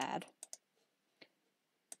so bad.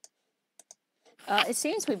 It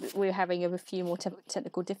seems we're having a few more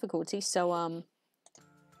technical difficulties, so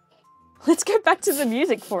let's go back to the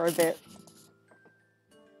music for a bit.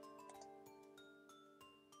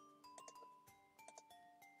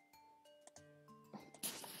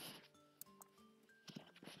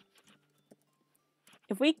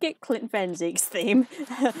 If we get Clint Van Zieg's theme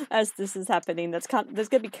as this is happening, that's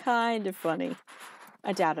gonna be kind of funny.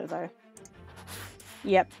 I doubt it though.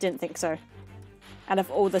 Yep, didn't think so. Out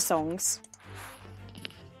of all the songs.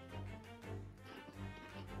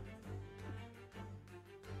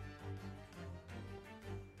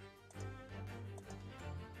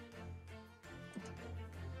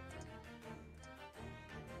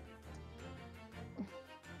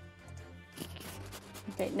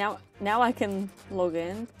 Okay, now I can log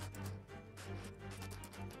in.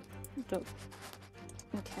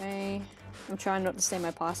 Okay, I'm trying not to say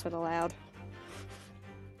my password aloud.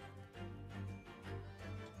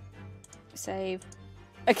 Save.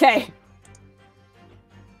 Okay.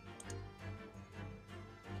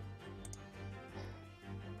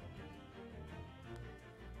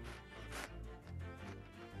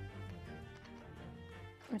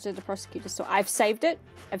 To the prosecutor. So I've saved it.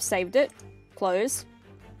 I've saved it. Close.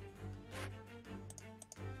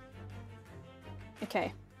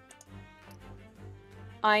 Okay.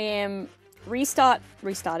 I am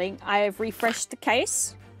restarting. I have refreshed the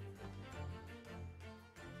case.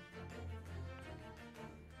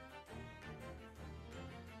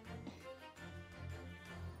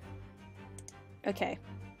 Okay.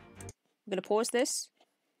 I'm gonna pause this.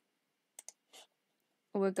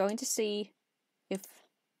 We're going to see if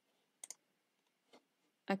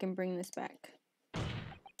I can bring this back.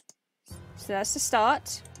 So that's the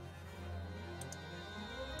start.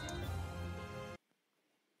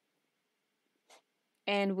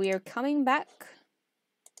 And we are coming back.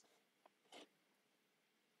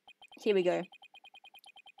 Here we go.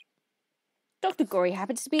 Dr. Gory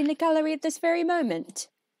happens to be in the gallery at this very moment.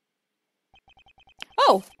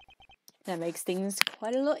 Oh! That makes things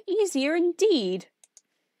quite a lot easier indeed.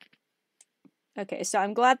 Okay, so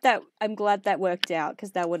I'm glad that worked out,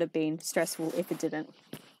 because that would have been stressful if it didn't.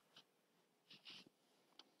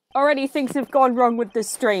 Already things have gone wrong with this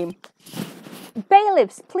stream.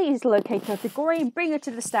 Bailiffs, please locate Dr. Gory and bring her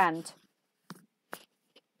to the stand.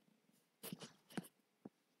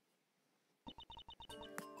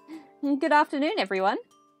 Good afternoon, everyone.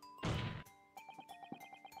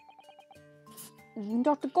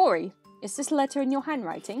 Dr. Gory, is this letter in your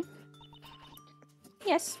handwriting?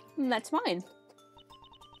 Yes, that's mine.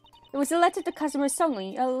 It was a letter to customer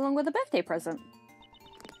Songley along with a birthday present.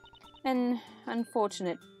 An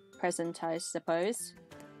unfortunate present, I suppose.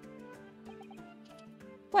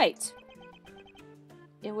 Wait.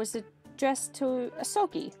 It was addressed to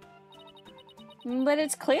Asogi. But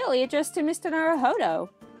it's clearly addressed to Mr. Naruhodo.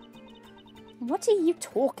 What are you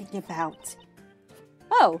talking about?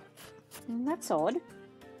 Oh, that's odd.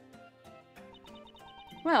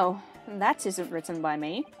 Well, that isn't written by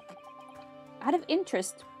me. Out of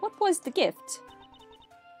interest, what was the gift?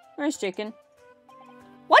 Roast chicken.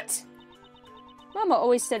 What? Mama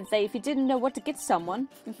always said that if you didn't know what to get someone,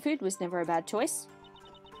 food was never a bad choice.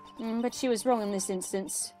 But she was wrong in this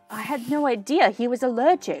instance. I had no idea he was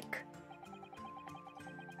allergic.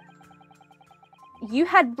 You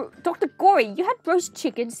had, Dr. Gory, you had roast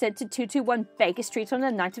chicken sent to 221 Baker Street on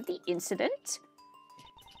the night of the incident?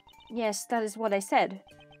 Yes, that is what I said.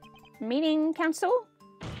 Meaning, Counsel?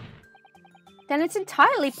 Then it's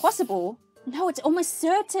entirely possible. No, it's almost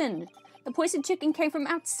certain. The poisoned chicken came from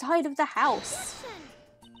outside of the house.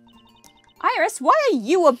 Iris, why are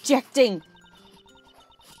you objecting?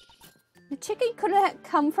 The chicken could have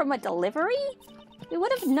come from a delivery? We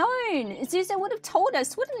would have known. Azusa would have told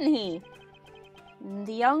us, wouldn't he?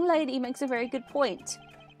 The young lady makes a very good point.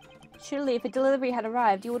 Surely if a delivery had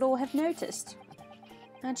arrived, you would all have noticed.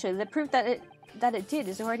 Actually, the proof that it did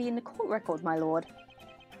is already in the court record, my lord.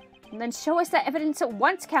 And then show us that evidence at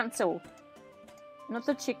once, Counsel. Not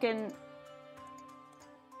the chicken.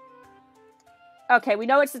 Okay, we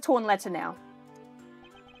know it's the torn letter now.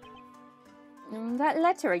 That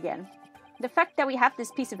letter again. The fact that we have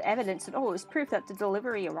this piece of evidence at all is proof that the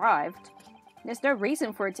delivery arrived. There's no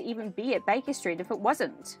reason for it to even be at Baker Street if it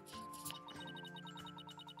wasn't.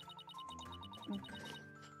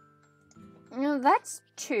 That's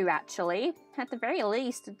true, actually. At the very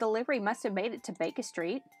least, the delivery must have made it to Baker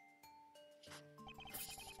Street.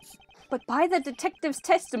 But by the detective's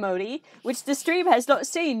testimony, which the streamer has not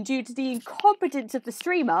seen due to the incompetence of the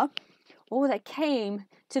streamer, all that came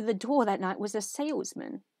to the door that night was a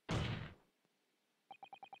salesman.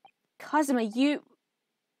 Kazuma, you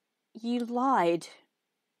lied.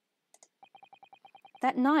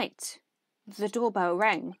 That night, the doorbell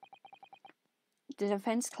rang. The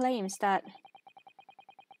defense claims that...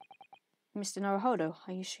 Mr. Naruhodo,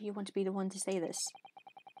 are you sure you want to be the one to say this?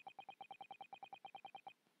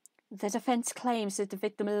 The defense claims that the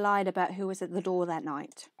victim lied about who was at the door that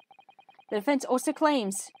night. The defense also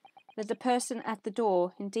claims that the person at the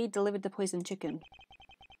door indeed delivered the poisoned chicken.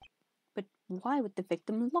 But why would the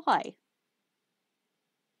victim lie?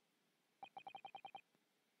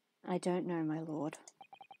 I don't know, my lord.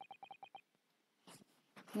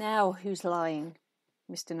 Now, who's lying,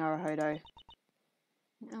 Mr. Naruhodo?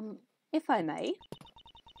 If I may,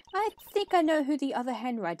 I think I know who the other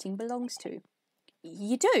handwriting belongs to.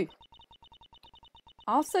 You do?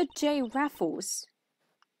 Arthur J. Raffles.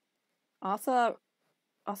 Arthur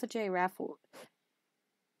J. Raffles.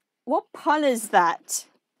 What pun is that?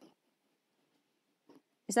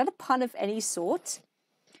 Is that a pun of any sort?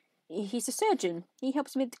 He's a surgeon. He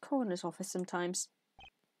helps me at the coroner's office sometimes.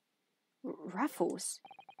 Raffles?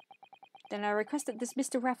 Then I request that this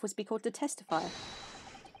Mr. Raffles be called to testify.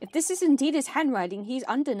 If this is indeed his handwriting, he's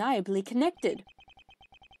undeniably connected.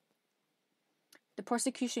 The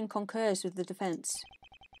prosecution concurs with the defense.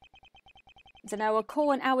 Then I will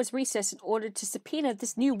call an hour's recess in order to subpoena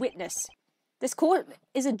this new witness. This court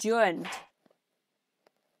is adjourned.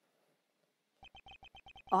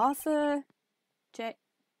 Arthur J...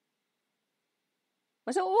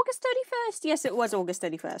 Was it August 31st? Yes, it was August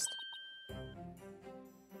 31st.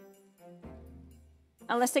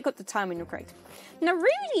 Unless they got the timing correct. Now,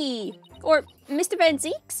 Rudy! Or Mr. Van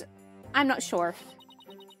Zeeks? I'm not sure.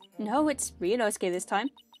 No, it's Ryunosuke this time.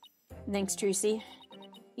 Thanks, Trucy.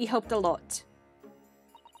 You helped a lot.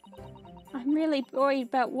 I'm really worried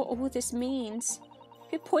about what all this means.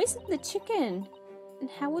 Who poisoned the chicken? And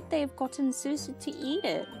how would they have gotten Suzu to eat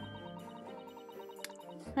it?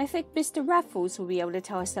 I think Mr. Raffles will be able to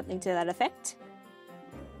tell us something to that effect.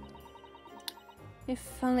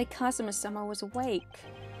 If only Kazuma-sama was awake.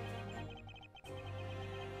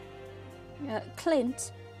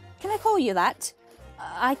 Clint, can I call you that?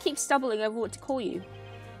 I keep stumbling over what to call you.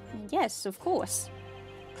 Yes, of course.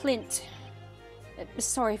 Clint,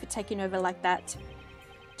 sorry for taking over like that.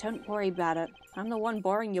 Don't worry about it. I'm the one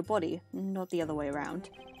borrowing your body, not the other way around.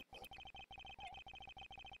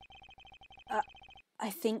 I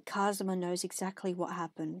think Kazuma knows exactly what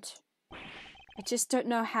happened. I just don't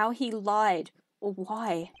know how he lied, or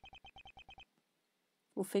why.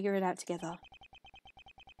 We'll figure it out together.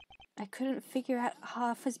 I couldn't figure out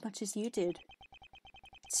half as much as you did.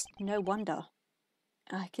 It's no wonder.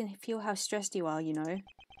 I can feel how stressed you are, you know.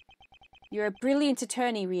 You're a brilliant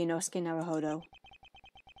attorney, Ryunosuke Naruhodo.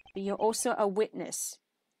 But you're also a witness.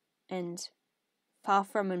 And far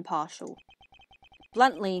from impartial.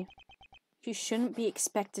 Bluntly, you shouldn't be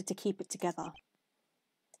expected to keep it together.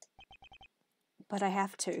 But I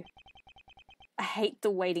have to. I hate the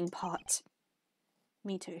waiting part.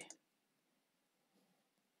 Me too.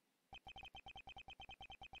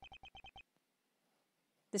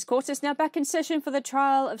 This court is now back in session for the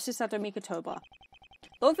trial of Susato Mikotoba.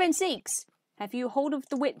 Lord Van Zeeks, have you hold of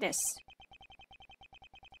the witness?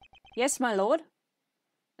 Yes, my lord.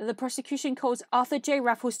 The prosecution calls Arthur J.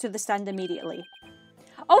 Raffles to the stand immediately.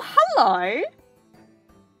 Oh, hello!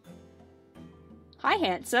 Hi,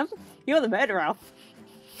 handsome. You're the murderer.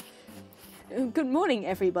 Good morning,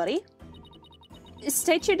 everybody.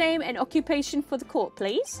 State your name and occupation for the court,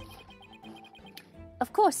 please.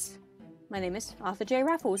 Of course. My name is Arthur J.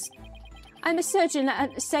 Raffles. I'm a surgeon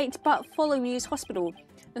at St. Bartholomew's Hospital,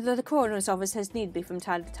 though the coroner's office has need be from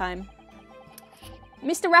time to time.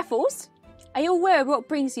 Mr. Raffles, are you aware of what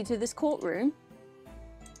brings you to this courtroom?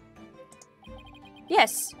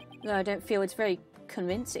 Yes, though I don't feel it's very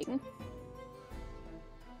convincing.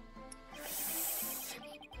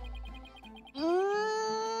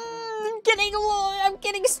 I'm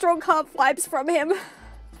getting strong heart vibes from him.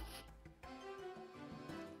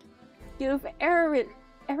 You've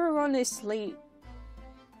erroneously...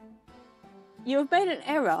 You have made an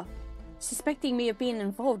error, suspecting me of being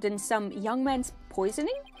involved in some young man's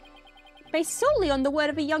poisoning? Based solely on the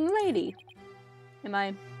word of a young lady. Am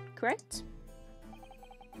I correct?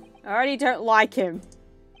 I already don't like him.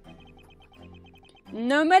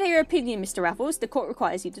 No matter your opinion, Mr. Raffles, the court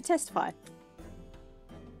requires you to testify.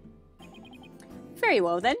 Very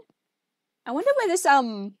well then. I wonder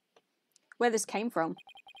where this came from.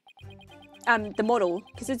 The model,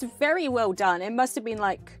 because it's very well done. It must have been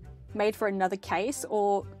like made for another case,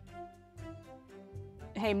 or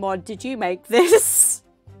hey mod, did you make this?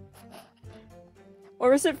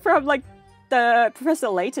 Or is it from like the Professor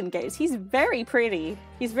Layton games? He's very pretty.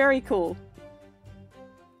 He's very cool.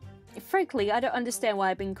 Frankly, I don't understand why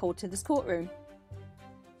I've been called to this courtroom.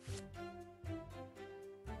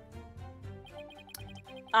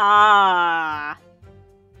 Ah.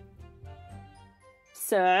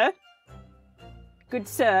 Sir? Good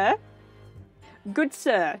sir? Good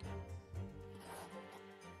sir.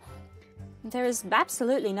 There is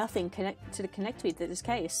absolutely nothing to connect me to this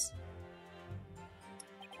case.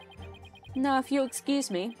 Now, if you'll excuse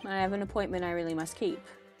me, I have an appointment I really must keep.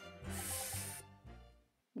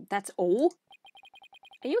 That's all?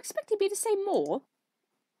 Are you expecting me to say more?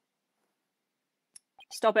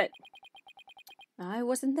 Stop it. I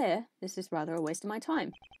wasn't there. This is rather a waste of my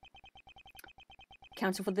time.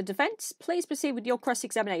 Counsel for the defense, please proceed with your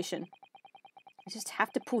cross-examination. I just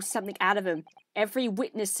have to pull something out of him. Every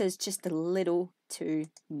witness says just a little too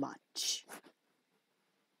much.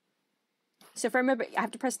 So if I remember, I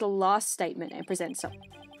have to press the last statement and present some.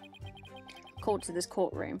 Called to this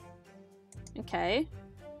courtroom. Okay.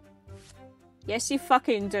 Yes, you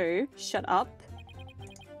fucking do. Shut up.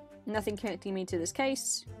 Nothing connecting me to this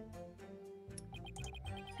case.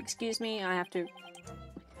 Excuse me, I have to...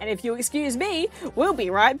 And if you'll excuse me, we'll be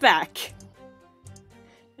right back.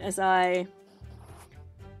 As I...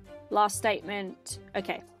 Last statement.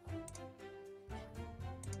 Okay.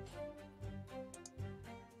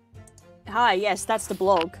 Hi, yes, that's the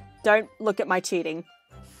blog. Don't look at my cheating.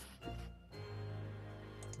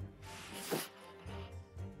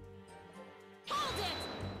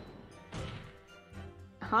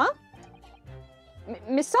 Huh?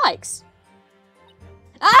 Miss Sykes?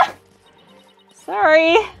 Ah!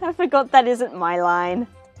 Sorry, I forgot that isn't my line.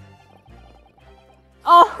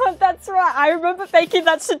 Oh, that's right, I remember making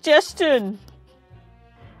that suggestion.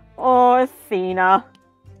 Oh, Athena.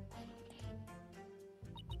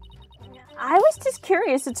 I was just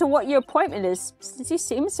curious as to what your appointment is, since you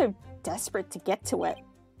seem so desperate to get to it.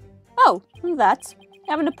 Oh, that.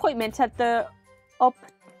 I have an appointment at the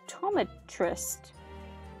optometrist.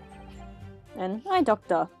 And eye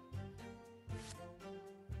doctor.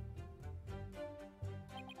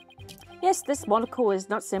 Yes, this monocle is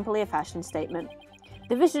not simply a fashion statement.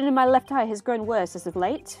 The vision in my left eye has grown worse as of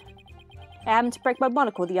late. I happened to break my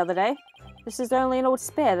monocle the other day. This is only an old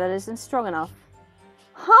spare that isn't strong enough.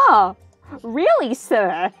 Huh? Really,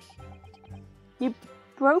 sir? You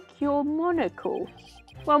broke your monocle?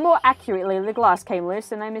 Well, more accurately, the glass came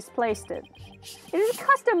loose and I misplaced it. It is a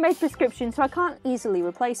custom-made prescription, so I can't easily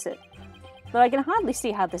replace it. But I can hardly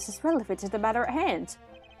see how this is relevant to the matter at hand.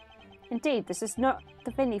 Indeed, this is not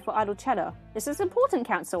the venue for idle chatter. This is important,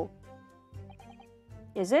 counsel.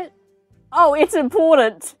 Is it? Oh, it's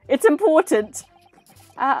important! It's important!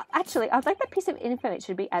 Actually, I'd like that piece of information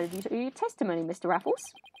to be added to your testimony, Mr. Raffles.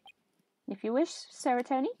 If you wish, Sir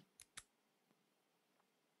Attorney.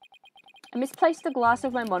 I misplaced the glass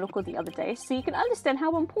of my monocle the other day, so you can understand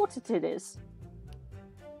how important it is.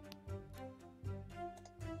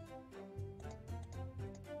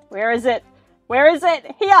 Where is it? Where is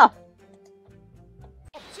it? Here!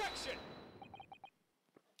 Objection!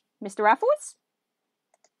 Mr. Raffles?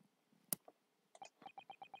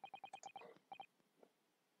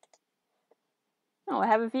 Oh, I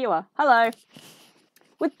have a viewer. Hello.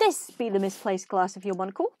 Would this be the misplaced glass of your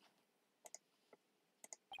monocle?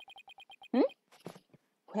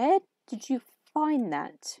 Where did you find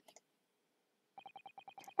that?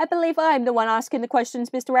 I believe I'm the one asking the questions,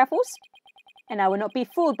 Mr. Raffles. And I will not be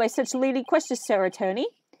fooled by such leading questions, Sir Attorney.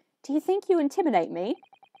 Do you think you intimidate me?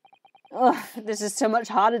 Ugh, this is so much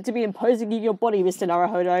harder to be imposing in your body, Mr.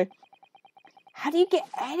 Naruhodo. How do you get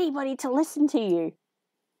anybody to listen to you?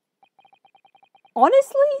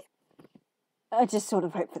 Honestly, I just sort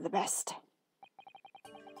of hope for the best.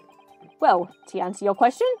 Well, to answer your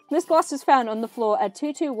question, this glass was found on the floor at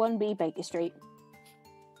 221B Baker Street.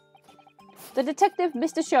 The detective,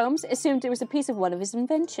 Mr. Sholmes, assumed it was a piece of one of his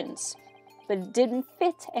inventions, but it didn't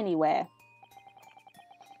fit anywhere.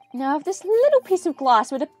 Now, if this little piece of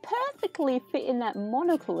glass would have perfectly fit in that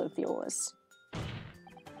monocle of yours,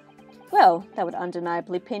 well, that would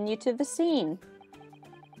undeniably pin you to the scene.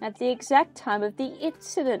 At the exact time of the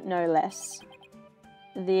incident, no less.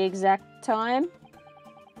 The exact time?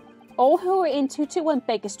 All who were in 221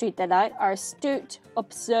 Baker Street that night are astute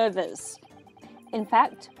observers. In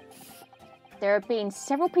fact, there have been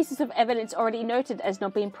several pieces of evidence already noted as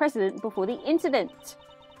not being present before the incident.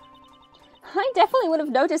 I definitely would have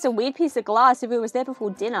noticed a weird piece of glass if it was there before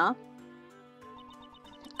dinner.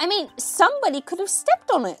 I mean, somebody could have stepped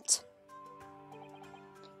on it.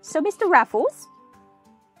 So, Mr. Raffles,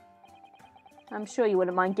 I'm sure you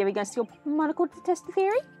wouldn't mind giving us your monocle to test the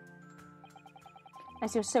theory.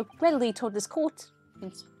 As you're so readily told this court,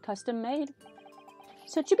 it's custom made.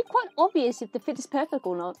 So it should be quite obvious if the fit is perfect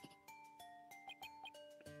or not.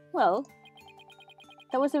 Well,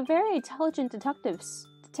 that was a very intelligent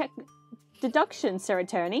deduction, Sir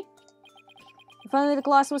Attorney. If only the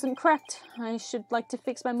glass wasn't cracked, I should like to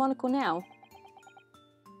fix my monocle now.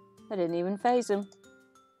 I didn't even faze him.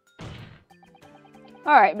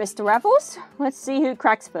 Alright, Mr. Raffles, let's see who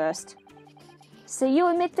cracks first. So you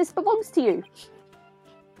admit this belongs to you?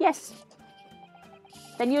 Yes.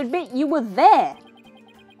 Then you admit you were there?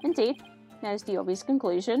 Indeed. That is the obvious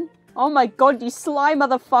conclusion. Oh my god, you sly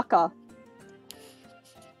motherfucker!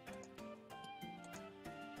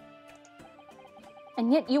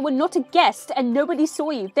 And yet you were not a guest and nobody saw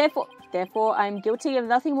you. Therefore, I'm guilty of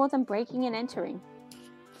nothing more than breaking and entering.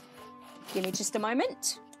 Give me just a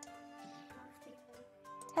moment.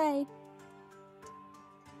 Hey.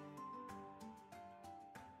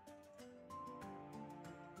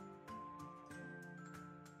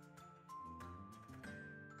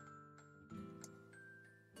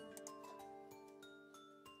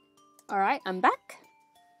 Alright, I'm back.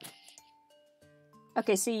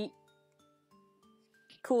 Okay, see.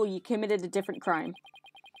 Cool, you committed a different crime.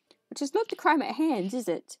 Which is not the crime at hand, is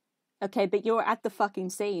it? Okay, but you're at the fucking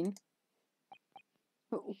scene.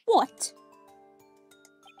 What?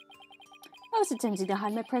 I was attempting to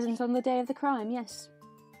hide my presence on the day of the crime, yes.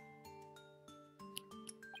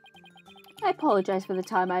 I apologize for the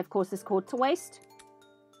time I have caused this court to waste.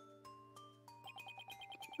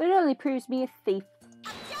 But it only proves me a thief.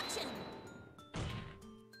 Objection!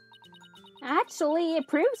 Actually, it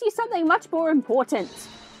proves you something much more important.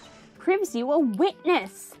 Proves you a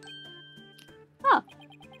witness. Ah,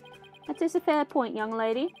 that is a fair point, young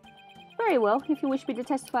lady. Very well, if you wish me to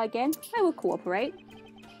testify again, I will cooperate.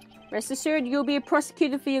 Rest assured, you'll be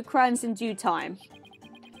prosecuted for your crimes in due time.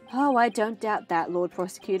 Oh, I don't doubt that, Lord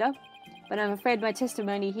Prosecutor. But I'm afraid my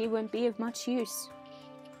testimony here won't be of much use.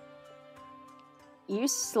 You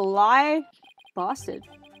sly bastard.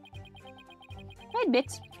 I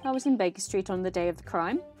admit, I was in Baker Street on the day of the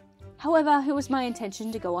crime. However, it was my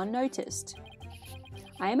intention to go unnoticed.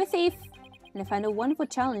 I am a thief, and I find a wonderful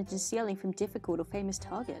challenge in stealing from difficult or famous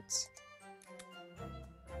targets.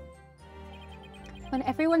 When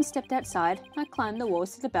everyone stepped outside, I climbed the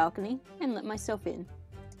walls to the balcony and let myself in.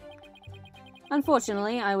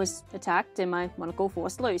 Unfortunately, I was attacked and my monocle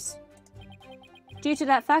forced loose. Due to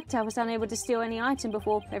that fact, I was unable to steal any item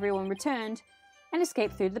before everyone returned and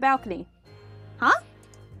escaped through the balcony. Huh?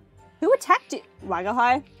 Who attacked it?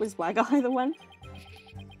 Wagahai? Was Wagahai the one?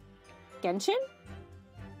 Genshin?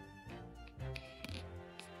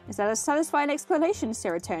 Is that a satisfying explanation,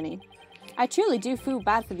 Sir Attorney? I truly do feel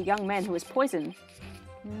bad for the young man who was poisoned.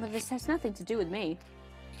 But this has nothing to do with me.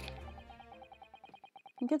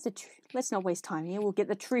 Let's not waste time here. We'll get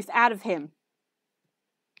the truth out of him.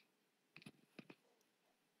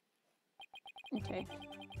 Okay.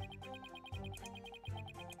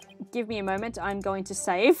 Give me a moment. I'm going to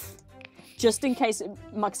save. Just in case it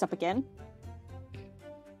mucks up again.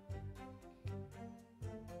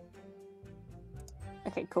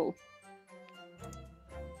 Okay, cool.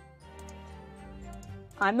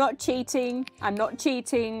 I'm not cheating. I'm not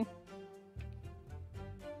cheating.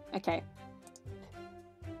 Okay.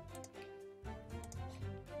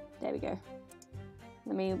 There we go.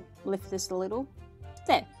 Let me lift this a little.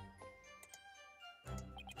 There.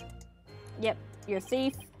 Yep, you're a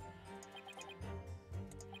thief.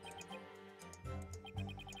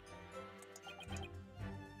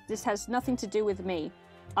 This has nothing to do with me.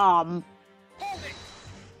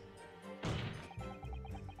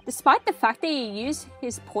 Despite the fact that he used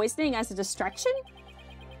his poisoning as a distraction?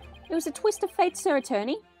 It was a twist of fate, Sir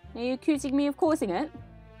Attorney. Are you accusing me of causing it?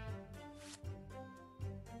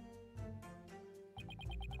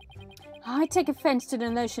 I take offense to the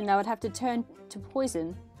notion that I would have to turn to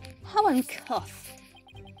poison. How uncouth.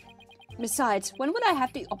 Besides, when would I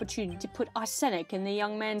have the opportunity to put arsenic in the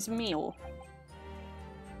young man's meal?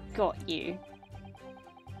 Got you.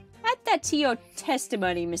 Add that to your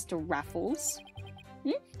testimony, Mr. Raffles.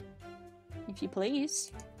 If you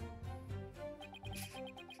please.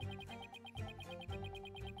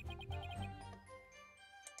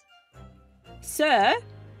 Sir,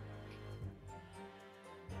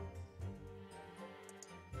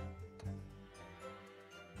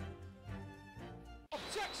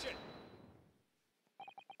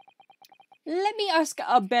 Let me ask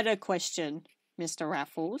a better question, Mr.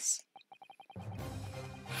 Raffles.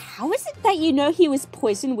 How is it that you know he was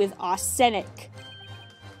poisoned with arsenic?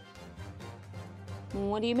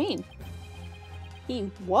 What do you mean? He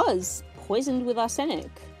was poisoned with arsenic.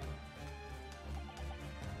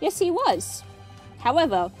 Yes, he was.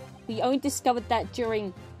 However, we only discovered that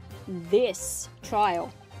during this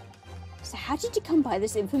trial. So how did you come by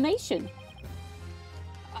this information?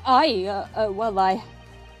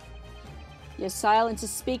 Your silence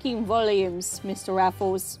is speaking volumes, Mr.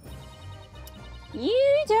 Raffles.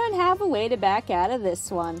 You don't have a way to back out of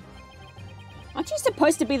this one. Aren't you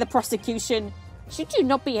supposed to be the prosecution? Should you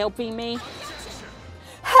not be helping me?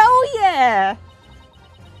 Hell yeah!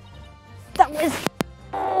 That was...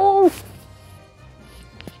 Oh!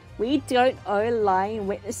 We don't owe lying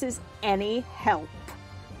witnesses any help.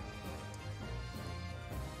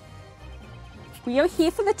 We are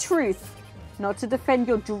here for the truth, not to defend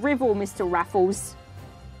your drivel, Mr. Raffles.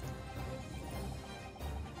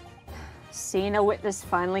 Seeing a witness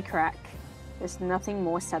finally crack, there's nothing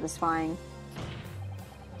more satisfying.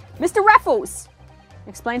 Mr. Raffles!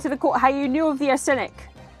 Explain to the court how you knew of the arsenic.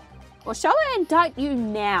 Or shall I indict you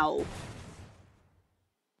now?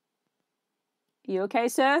 You okay,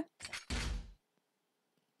 sir?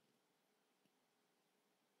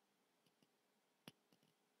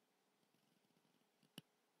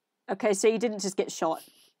 Okay, so you didn't just get shot.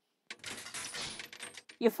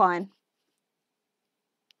 You're fine.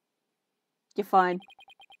 You're fine.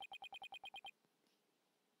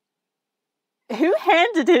 Who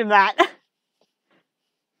handed him that?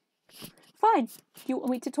 Fine. You want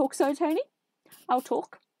me to talk, so Tony? I'll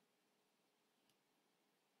talk.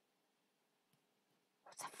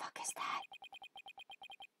 What the fuck is that?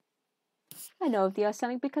 I know of the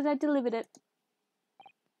arsenic because I delivered it.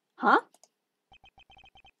 Huh?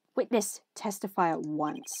 Witness, testify at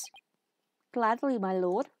once. Gladly, my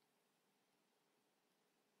lord.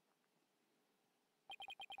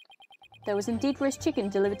 There was indeed roast chicken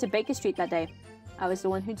delivered to Baker Street that day. I was the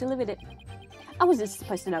one who delivered it. I wasn't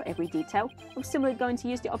supposed to know every detail. I was simply going to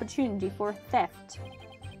use the opportunity for a theft.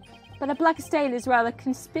 But a black stain is rather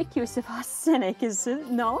conspicuous of arsenic, is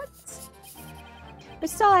it not?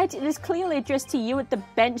 Besides, it is clearly addressed to you at the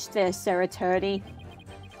bench there, Sir Attorney.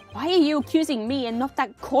 Why are you accusing me and not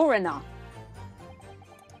that coroner?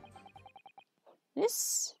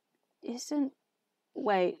 This isn't...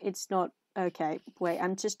 Wait, it's not... Okay, wait,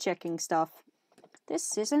 I'm just checking stuff.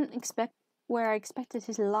 This isn't where I expected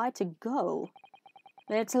his lie to go.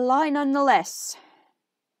 But it's a lie nonetheless.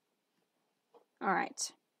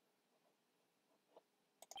 Alright.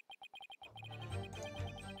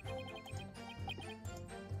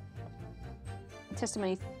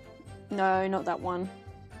 Testimony... No, not that one.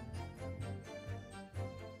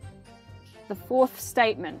 The fourth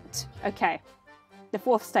statement. Okay. The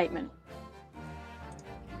fourth statement.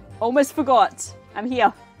 Almost forgot. I'm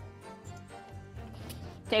here.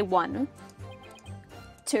 Okay, 1,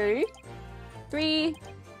 2, 3.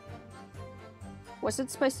 Was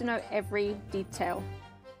it supposed to know every detail?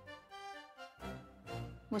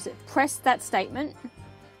 Was it press that statement?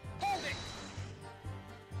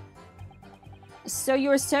 So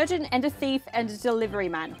you're a surgeon and a thief and a delivery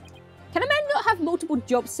man. Can a man not have multiple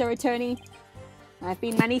jobs, Sir Attorney? I've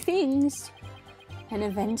been many things. An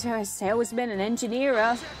inventor, a salesman, an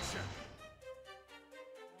engineer.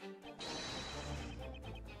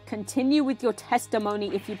 Continue with your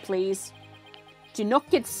testimony, if you please. Do not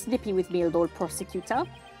get snippy with me, Lord Prosecutor.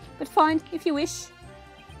 But fine, if you wish.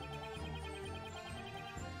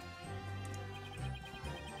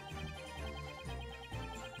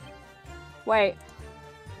 Wait.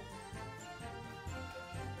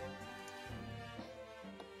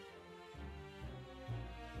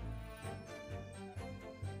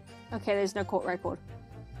 Okay, there's no court record.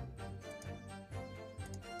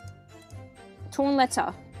 Torn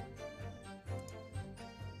letter.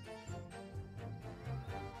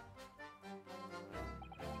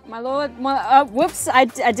 My lord, whoops, I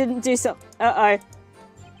didn't do so. Uh-oh.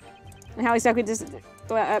 And how exactly does it...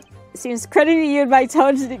 seems crediting you and my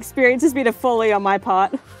intelligence and experience has been a folly on my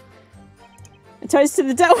part. A toast to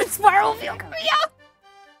the downward spiral of your career!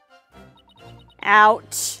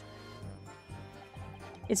 Ouch.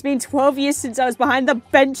 It's been 12 years since I was behind the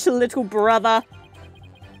bench, little brother.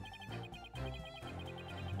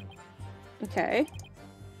 Okay.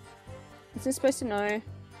 Is this supposed to know?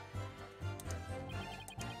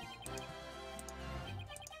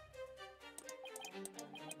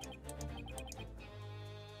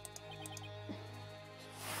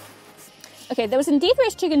 Okay, there was indeed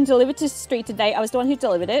roast chicken delivered to the street today. I was the one who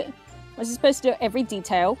delivered it. I was supposed to know every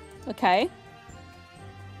detail. Okay.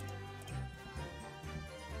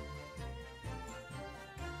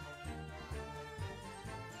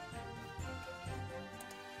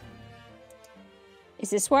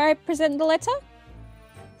 this where I present the letter?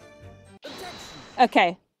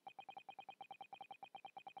 Okay.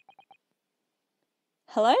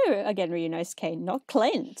 Hello again, Ryunosuke, not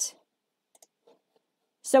Clint.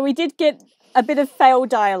 So we did get a bit of failed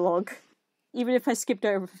dialogue, even if I skipped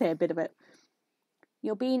over a fair bit of it.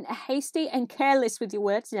 You're being hasty and careless with your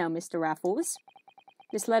words now, Mr. Raffles.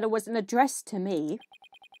 This letter wasn't addressed to me.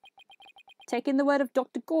 Taking the word of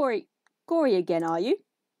Dr. Gory again, are you?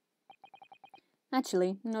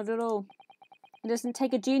 Actually, not at all. It doesn't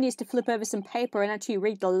take a genius to flip over some paper and actually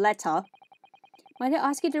read the letter. Might I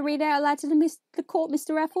ask you to read it out loud to the court,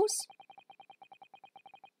 Mr. Raffles?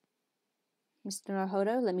 Mr.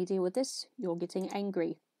 Nahodo, let me deal with this. You're getting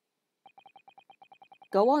angry.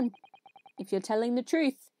 Go on. If you're telling the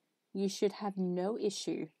truth, you should have no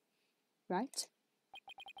issue. Right?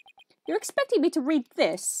 You're expecting me to read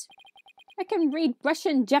this? I can read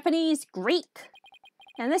Russian, Japanese, Greek.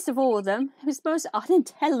 And this of all of them is most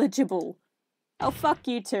unintelligible. Oh, fuck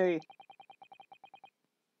you too.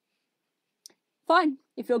 Fine.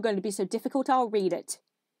 If you're going to be so difficult, I'll read it.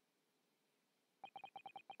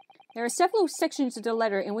 There are several sections of the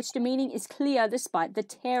letter in which the meaning is clear despite the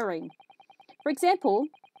tearing. For example,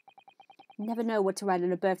 never know what to write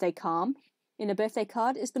in a birthday card.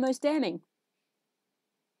 Is the most damning.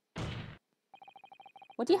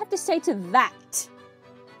 What do you have to say to that?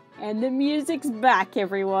 And the music's back,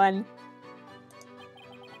 everyone.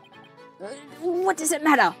 What does it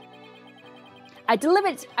matter? I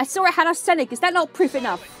delivered. I saw it had arsenic. Is that not proof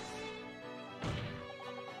enough?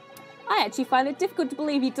 I actually find it difficult to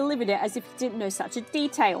believe he delivered it as if he didn't know such a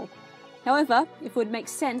detail. However, it would make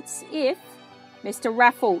sense if... Mr.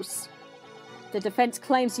 Raffles, the defense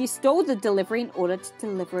claims you stole the delivery in order to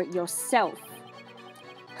deliver it yourself.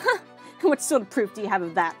 Huh! What sort of proof do you have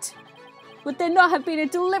of that? Would there not have been a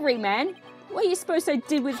delivery man? What are you supposed I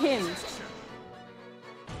did with him?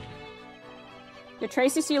 The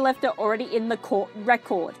traces you left are already in the court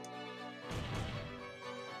record.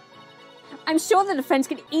 I'm sure the defense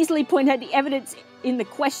could easily point out the evidence in the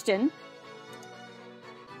question.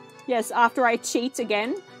 Yes, after I cheat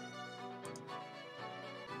again.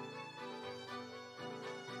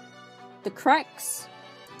 The cracks.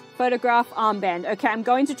 Photograph, armband. Okay, I'm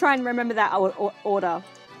going to try and remember that order.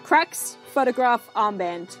 Cracks, photograph,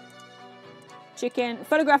 armband. Chicken,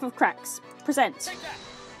 photograph of cracks. Present.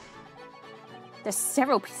 There's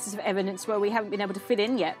several pieces of evidence where we haven't been able to fit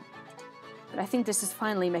in yet. But I think this is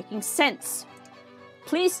finally making sense.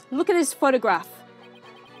 Please look at this photograph.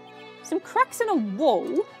 Some cracks in a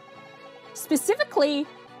wall. Specifically,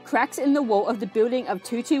 cracks in the wall of the building of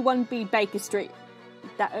 221B Baker Street.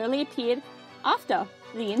 That only appeared after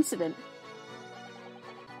the incident.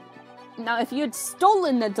 Now, if you had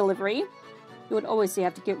stolen the delivery, you would obviously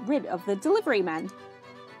have to get rid of the delivery man.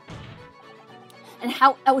 And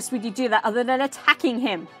how else would you do that other than attacking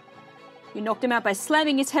him? You knocked him out by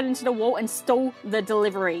slamming his head into the wall and stole the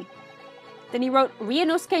delivery. Then he wrote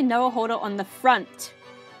Ryunosuke Naruhodo on the front.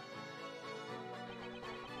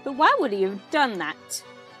 But why would he have done that?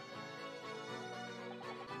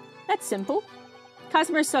 That's simple.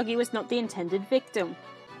 Kazuma Sogi was not the intended victim.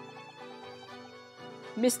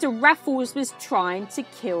 Mr. Raffles was trying to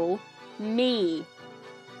kill me.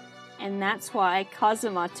 And that's why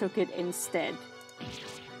Kazuma took it instead.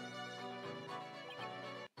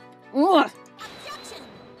 Ugh.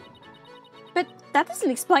 But that doesn't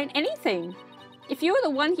explain anything. If you were the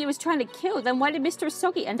one he was trying to kill, then why did Mr.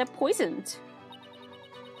 Asogi end up poisoned?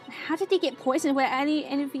 How did he get poisoned without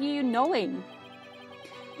any of you knowing?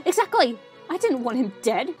 Exactly! I didn't want him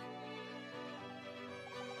dead.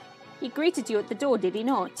 He greeted you at the door, did he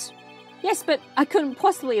not? Yes, but I couldn't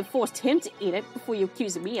possibly have forced him to eat it before you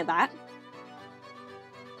accused me of that.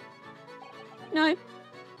 No,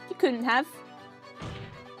 you couldn't have.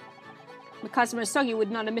 Kazuma Sogi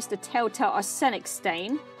would not have missed a telltale arsenic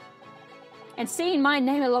stain. And seeing my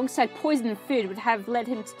name alongside poisoned food would have led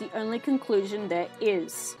him to the only conclusion there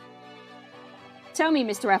is. Tell me,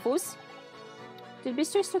 Mr. Raffles, did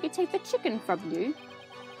Mr. Sogi take the chicken from you?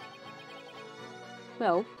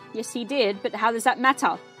 Well, yes he did, but how does that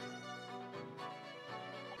matter?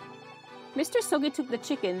 Mr. Sogi took the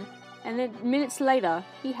chicken, and then minutes later,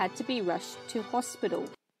 he had to be rushed to hospital.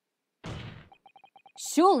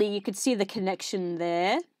 Surely you could see the connection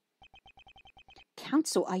there.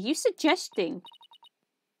 Counsel, are you suggesting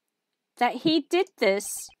that he did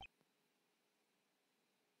this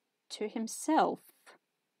to himself?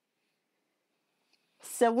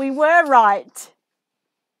 So we were right.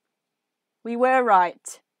 We were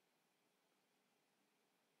right.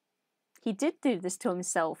 He did do this to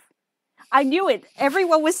himself. I knew it.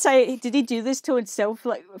 Everyone was saying, did he do this to himself?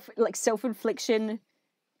 Like self-infliction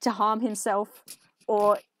to harm himself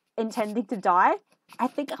or intending to die. I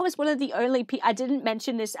think I was one of the only people. I didn't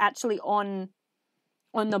mention this actually on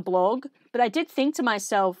the blog, but I did think to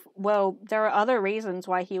myself, well, there are other reasons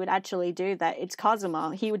why he would actually do that. It's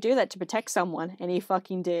Kazuma. He would do that to protect someone, and he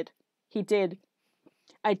fucking did. He did.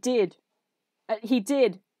 I did. He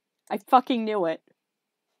did. I fucking knew it.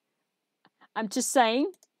 I'm just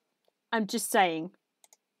saying. I'm just saying.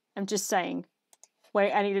 I'm just saying.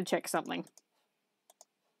 Wait, I need to check something.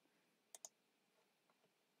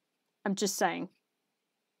 I'm just saying.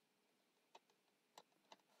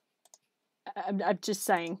 I'm just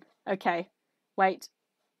saying. Okay. Wait.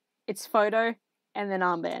 It's photo and then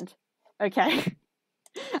armband. Okay.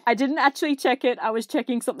 I didn't actually check it. I was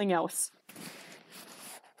checking something else.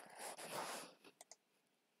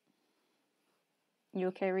 You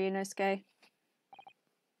okay, Ryunosuke?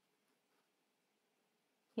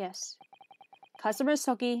 Yes. Kazuma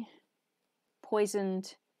Sogi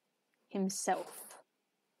poisoned himself.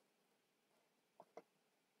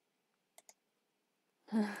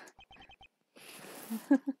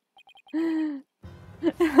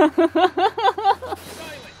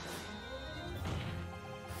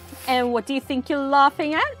 And what do you think you're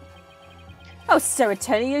laughing at? Oh, Sir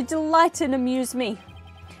Attorney, you delight and amuse me.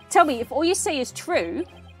 Tell me, if all you say is true,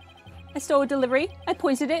 I stole a delivery, I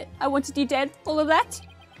poisoned it, I wanted you dead, all of that?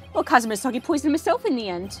 Well, Kazuma Sogi poisoned himself in the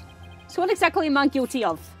end. So what exactly am I guilty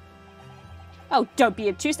of? Oh, don't be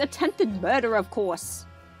obtuse. Attempted murder, of course.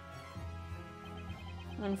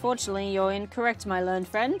 Unfortunately, you're incorrect, my learned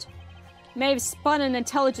friend. You may have spun an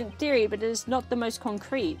intelligent theory, but it is not the most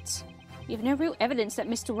concrete. You have no real evidence that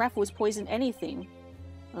Mr. Raffles poisoned anything.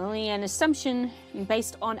 Only an assumption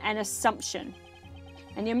based on an assumption.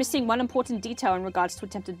 And you're missing one important detail in regards to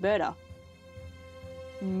attempted murder.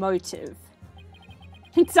 Motive.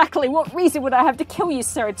 Exactly what reason would I have to kill you,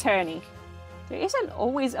 Sir Attorney? There isn't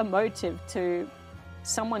always a motive to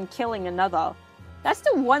someone killing another. That's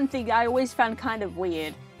the one thing I always found kind of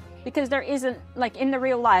weird. Because there isn't, like in the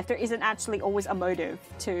real life, there isn't actually always a motive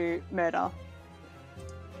to murder.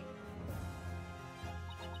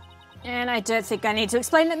 And I don't think I need to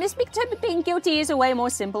explain that Miss Bigtober being guilty is a way more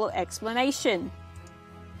simple explanation.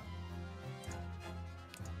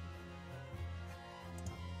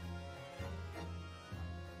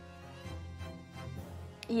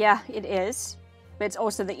 Yeah, it is. But it's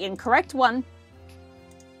also the incorrect one.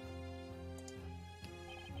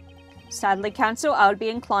 Sadly, Counsel, I would be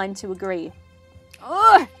inclined to agree.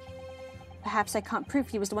 Ugh! Perhaps I can't prove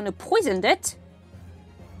he was the one who poisoned it.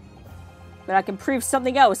 But I can prove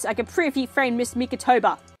something else. I can prove he framed Miss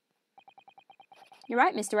Mikitoba. You're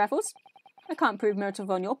right, Mr. Raffles. I can't prove motive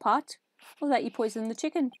on your part. Or that you poisoned the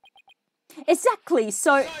chicken. Exactly,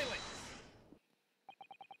 so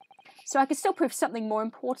I can still prove something more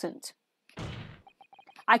important.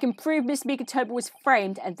 I can prove Miss Mikitoba was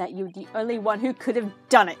framed and that you're the only one who could have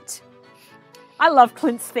done it. I love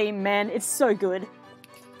Clint's theme, man. It's so good.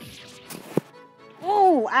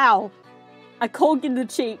 Oh, ow. A cold in the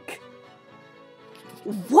cheek.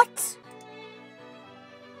 What?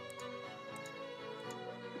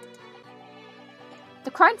 The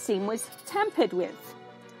crime scene was tampered with.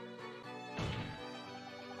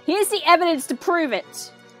 Here's the evidence to prove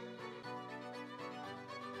it.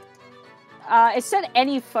 It said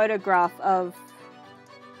any photograph of...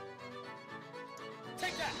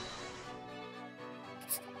 Take that.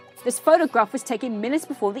 This photograph was taken minutes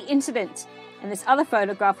before the incident, and this other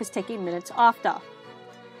photograph was taken minutes after.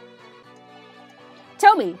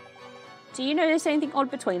 Tell me, do you notice anything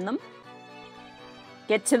odd between them?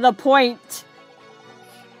 Get to the point!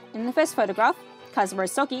 In the first photograph, Kazuma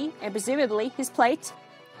Sogi, and presumably his plate,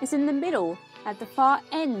 is in the middle, at the far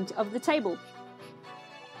end of the table.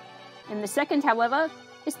 In the second, however,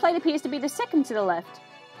 his plate appears to be the second to the left,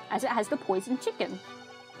 as it has the poisoned chicken.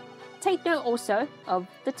 Take note also of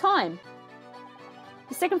the time.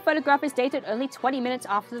 The second photograph is dated only 20 minutes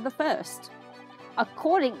after the first.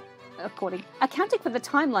 Accounting for the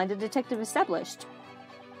timeline the detective established.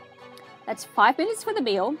 That's 5 minutes for the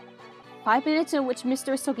meal, 5 minutes in which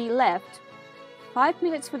Mr. Asogi left, 5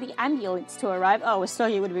 minutes for the ambulance to arrive. Oh,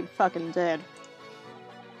 Asogi would have been fucking dead.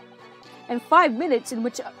 And 5 minutes in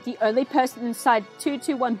which the only person inside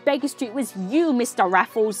 221 Baker Street was you, Mr.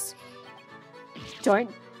 Raffles. Don't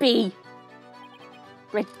be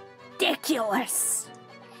ridiculous.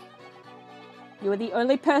 You were the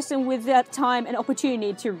only person with that time and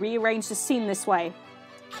opportunity to rearrange the scene this way.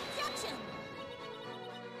 Objection!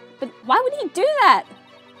 But why would he do that?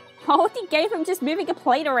 Why would he gave him just moving a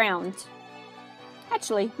plate around?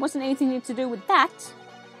 Actually, wasn't anything to do with that.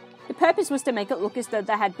 The purpose was to make it look as though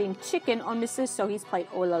there had been chicken on Mr. Sogi's plate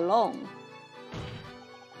all along.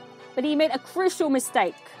 But he made a crucial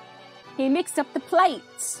mistake. He mixed up the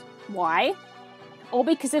plates. Why? All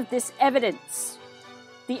because of this evidence.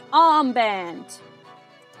 The armband.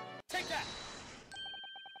 Take that!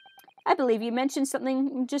 I believe you mentioned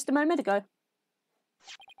something just a moment ago.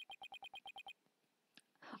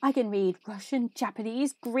 I can read Russian,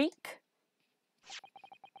 Japanese, Greek.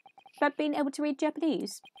 But being able to read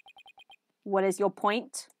Japanese. What is your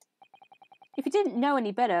point? If you didn't know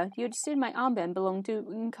any better, you'd assume my armband belonged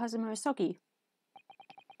to Kazuma Osogi.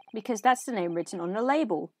 Because that's the name written on the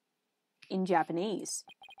label. In Japanese.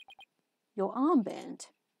 Your armband.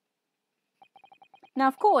 Now,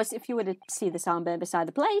 of course, if you were to see this armband beside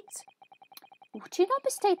the plate, would you not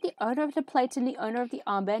mistake the owner of the plate and the owner of the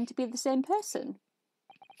armband to be the same person?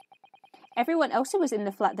 Everyone else who was in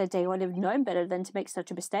the flat that day would have known better than to make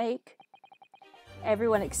such a mistake.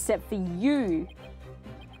 Everyone except for you.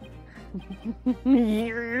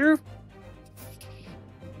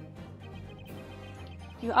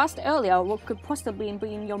 You asked earlier what could possibly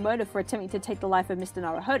be your motive for attempting to take the life of Mr.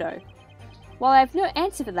 Naruhodo. While I have no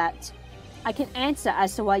answer for that, I can answer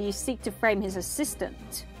as to why you seek to frame his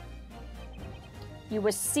assistant. You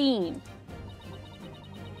were seen.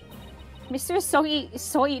 Mr. Osogi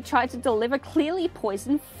saw you try to deliver clearly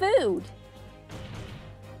poisoned food.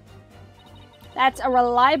 That's a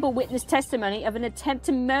reliable witness testimony of an attempt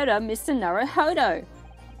to murder Mr. Naruhodo.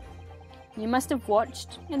 You must have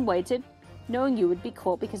watched and waited, knowing you would be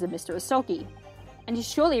caught because of Mr. Osogi. And you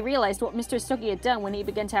surely realized what Mr. Osogi had done when he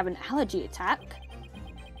began to have an allergy attack.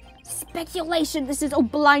 Speculation! This is all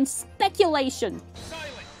blind speculation! Silence!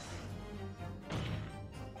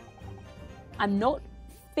 I'm not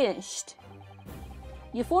finished.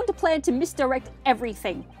 You formed a plan to misdirect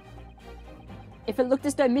everything. If it looked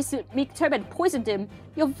as though Mr. Mikotoba had poisoned him,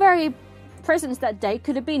 your very presence that day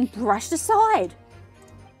could have been brushed aside.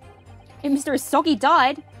 If Mr. Osogi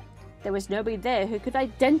died, there was nobody there who could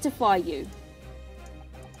identify you.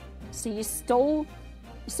 So you stole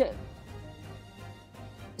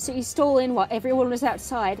in while everyone was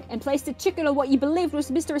outside and placed a chicken on what you believed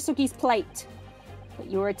was Mr. Osogi's plate. But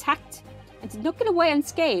you were attacked and did not get away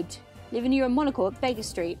unscathed, leaving you a monocle at Baker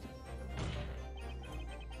Street.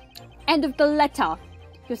 End of the letter.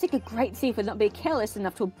 You'll think a great thief would not be careless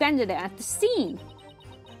enough to abandon it at the scene.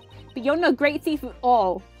 But you're no great thief at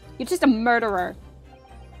all. You're just a murderer.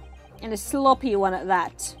 And a sloppy one at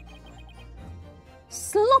that.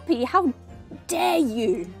 Sloppy? How dare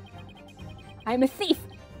you? I'm a thief.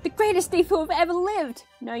 The greatest thief who have ever lived.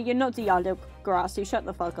 No, you're not Diallo Grassi. Shut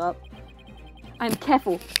the fuck up. I'm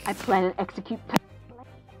careful. I plan and execute.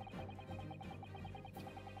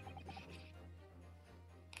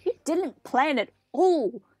 You didn't plan at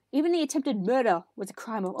all. Even the attempted murder was a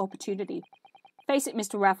crime of opportunity. Face it,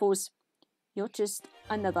 Mr. Raffles. You're just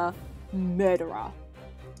another murderer.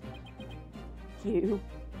 You.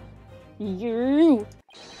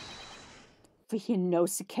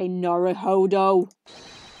 Ryunosuke Naruhodo.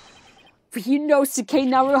 Ryunosuke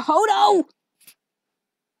Naruhodo!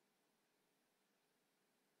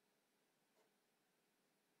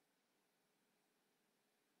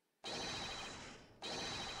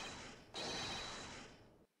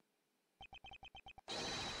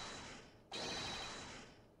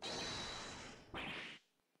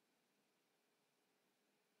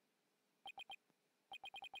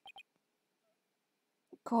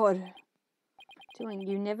 God, Dylan,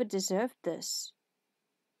 you never deserved this.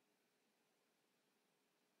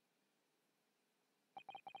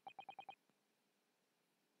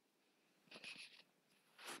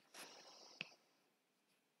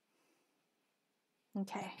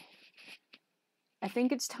 Okay. I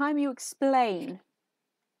think it's time you explain.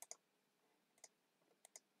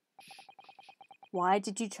 Why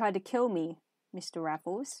did you try to kill me, Mr.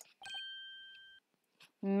 Raffles?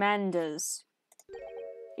 Manders.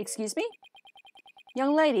 Excuse me?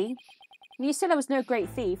 Young lady, you said I was no great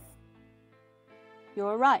thief.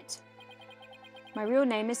 You're right. My real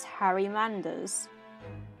name is Harry Manders.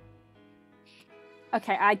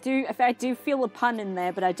 Okay, I do feel a pun in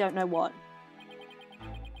there, but I don't know what.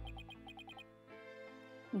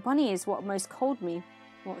 Bunny is what most called me.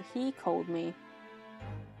 What he called me.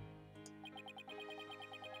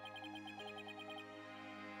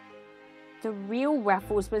 The real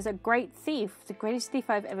Raffles was a great thief, the greatest thief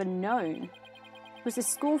I've ever known. He was a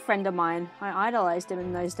school friend of mine. I idolized him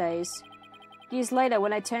in those days. Years later,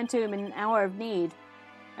 when I turned to him in an hour of need,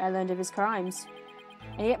 I learned of his crimes.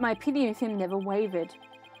 And yet my opinion of him never wavered.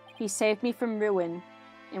 He saved me from ruin,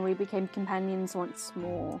 and we became companions once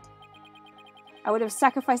more. I would have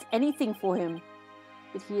sacrificed anything for him,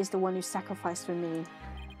 but he is the one who sacrificed for me.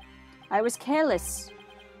 I was careless.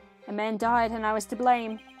 A man died and I was to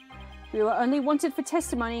blame. We were only wanted for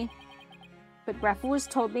testimony, but Raffles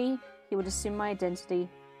told me he would assume my identity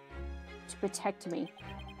to protect me.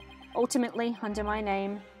 Ultimately, under my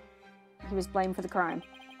name, he was blamed for the crime.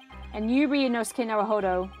 And you, Ryunosuke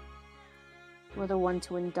Naruhodo, were the one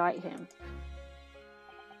to indict him.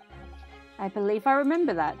 I believe I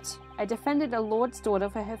remember that. I defended a lord's daughter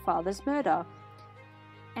for her father's murder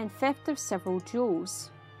and theft of several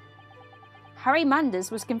jewels. Harry Manders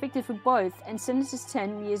was convicted for both and sentenced to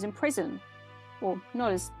 10 years in prison. Well,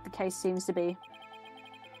 not as the case seems to be.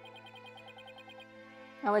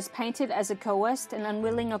 I was painted as a coerced and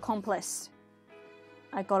unwilling accomplice.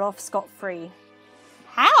 I got off scot-free.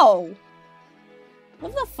 How?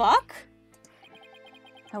 What the fuck?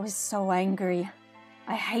 I was so angry.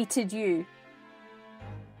 I hated you.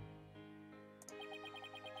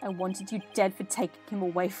 I wanted you dead for taking him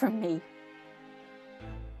away from me.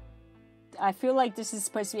 I feel like this is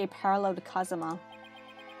supposed to be a parallel to Kazuma.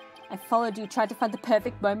 I followed you, tried to find the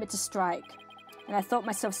perfect moment to strike. And I thought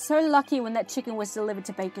myself so lucky when that chicken was delivered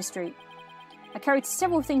to Baker Street. I carried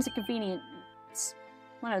several things of convenience,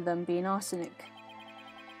 one of them being arsenic.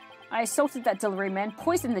 I assaulted that delivery man,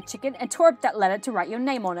 poisoned the chicken, and tore up that letter to write your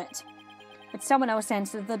name on it. But someone else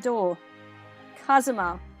answered the door.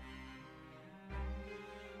 Kazuma.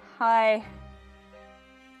 Hi.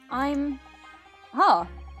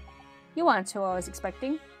 You aren't who I was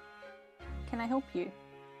expecting. Can I help you?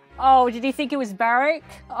 Oh, did he think it was Barrick?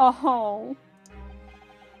 Oh.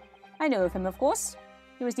 I knew of him, of course.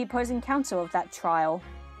 He was the opposing counsel of that trial.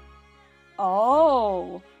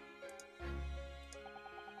 Oh.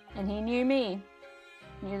 And he knew me.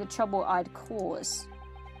 Knew the trouble I'd cause.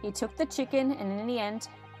 He took the chicken, and in the end,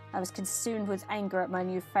 I was consumed with anger at my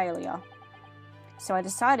new failure. So I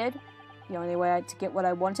decided the only way to get what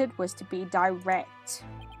I wanted was to be direct.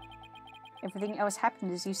 Everything else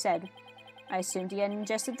happened as you said. I assumed he had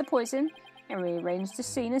ingested the poison and rearranged the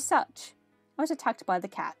scene as such. I was attacked by the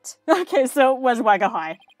cat. Okay, so it was Wagga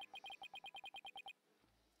High.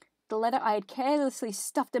 The letter I had carelessly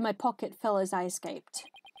stuffed in my pocket fell as I escaped.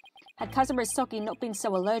 Had Kazuma's stocking not been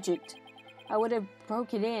so allergic, I would have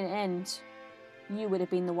broken in and you would have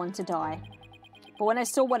been the one to die. But when I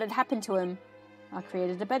saw what had happened to him, I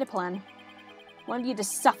created a better plan. I wanted you to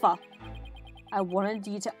suffer. I wanted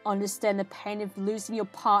you to understand the pain of losing your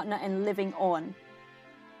partner and living on.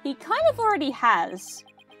 He kind of already has.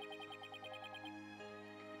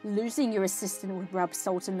 Losing your assistant would rub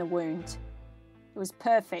salt in the wound. It was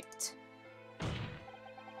perfect.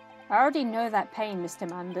 I already know that pain, Mr.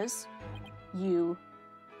 Manders. You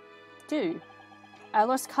do. I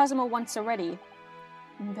lost Kazuma once already,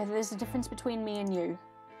 but there's a difference between me and you.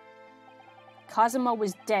 Kazuma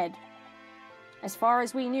was dead. As far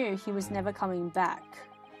as we knew, he was never coming back.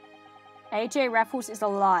 AJ Raffles is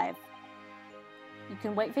alive. You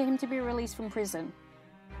can wait for him to be released from prison.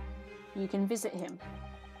 You can visit him.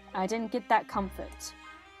 I didn't get that comfort.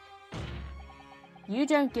 You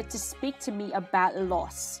don't get to speak to me about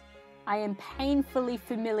loss. I am painfully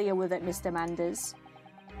familiar with it, Mr. Manders.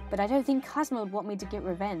 But I don't think Kazuma would want me to get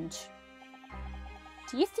revenge.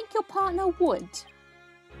 Do you think your partner would?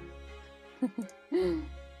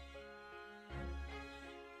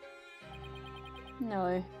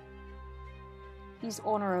 No. He's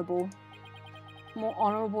honorable. More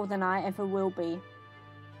honorable than I ever will be.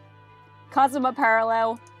 Kazuma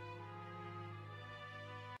parallel.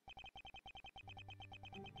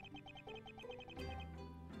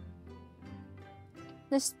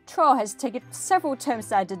 This trial has taken several terms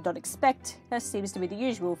that I did not expect. That seems to be the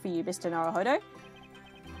usual for you, Mr. Naruhodo.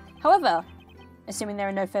 However, assuming there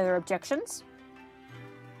are no further objections.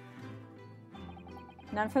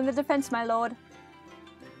 None from the defense, my lord.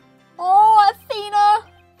 Oh,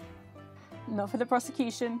 Athena! Not for the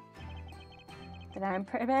prosecution. Then I am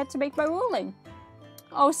prepared to make my ruling.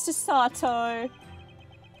 Oh, Susato.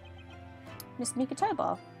 Miss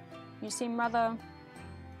Mikotoba, you seem rather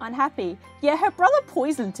unhappy. Yeah, her brother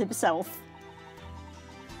poisoned himself.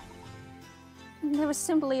 There was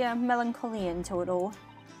simply a melancholy end to it all.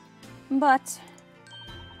 But,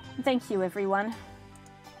 thank you, everyone.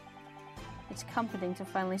 It's comforting to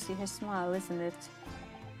finally see her smile, isn't it?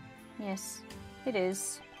 Yes, it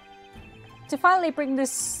is. To finally bring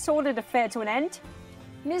this sordid affair to an end,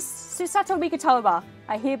 Miss Susato Mikotoba,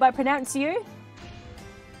 I hereby pronounce you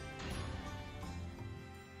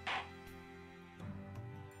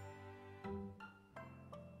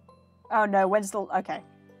Oh no, when's the... Okay.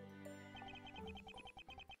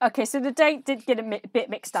 Okay, so the date did get a bit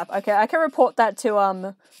mixed up. Okay, I can report that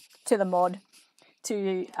to the mod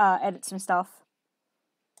to edit some stuff.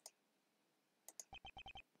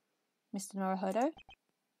 Mr. Naruhodo?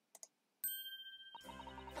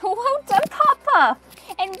 Well done, Papa!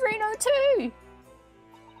 And Bruno too!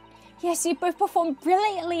 Yes, you both performed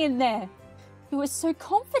brilliantly in there. You were so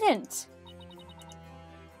confident.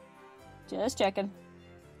 Just checking.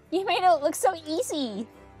 You made it look so easy.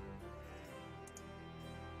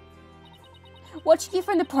 Watching you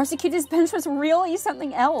from the prosecutor's bench was really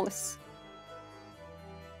something else.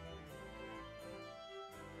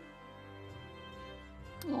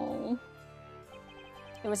 Oh.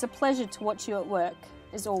 It was a pleasure to watch you at work,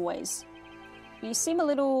 as always. You seem a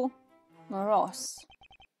little morose.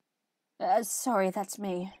 Sorry, that's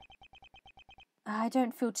me. I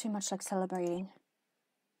don't feel too much like celebrating.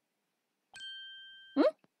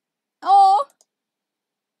 Oh!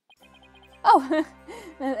 Oh,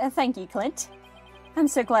 thank you, Clint. I'm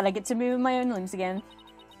so glad I get to move my own limbs again.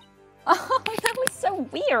 Oh, that was so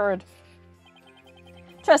weird.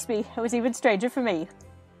 Trust me, it was even stranger for me.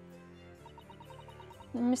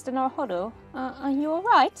 Mr. Naruhodo, are you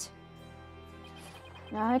alright?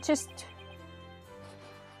 I just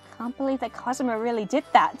can't believe that Kazuma really did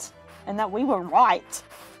that, and that we were right.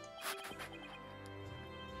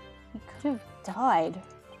 He could have died.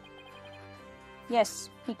 Yes,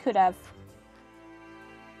 he could have.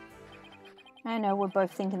 I know we're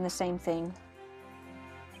both thinking the same thing.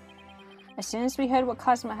 As soon as we heard what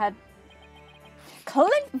Kazuma had...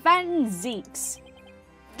 Clint Van Zeeks!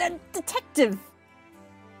 The detective!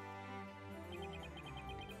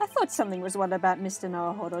 I thought something was wrong about Mr.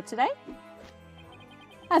 Naruhodo today.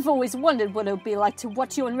 I've always wondered what it would be like to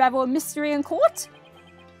watch you unravel a mystery in court.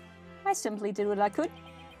 I simply did what I could.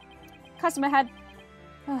 Kazuma had...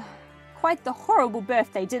 quite the horrible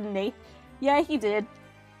birthday, didn't he? Yeah, he did.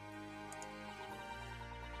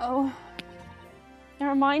 Oh, it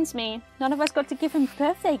reminds me, none of us got to give him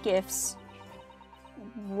birthday gifts.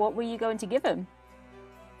 What were you going to give him?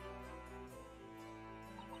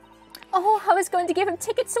 Oh, I was going to give him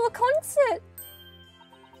tickets to a concert.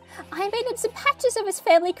 I made him some patches of his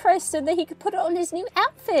family crest so that he could put it on his new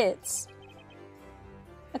outfits.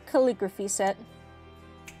 A calligraphy set.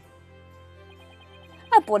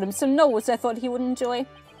 I bought him some novels I thought he would enjoy.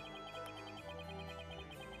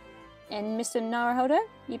 And Mr. Naruhodo,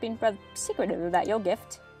 you've been rather secretive about your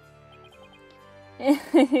gift.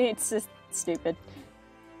 It's just stupid.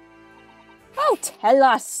 Oh, tell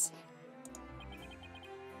us!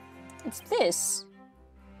 It's this.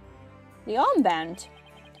 The armband.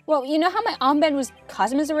 Well, you know how my armband was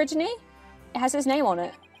Kazuma's originally? It has his name on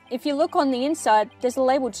it. If you look on the inside, there's a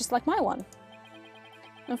label just like my one.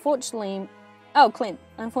 Unfortunately... Oh, Clint.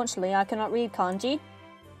 Unfortunately, I cannot read kanji.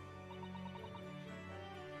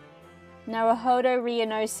 Naruhodo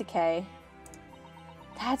Ryunosuke.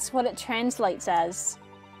 That's what it translates as.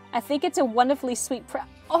 I think it's a wonderfully sweet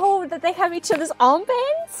Oh, that they have each other's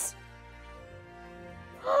armbands?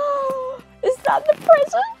 Is that the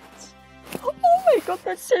present? Oh my god,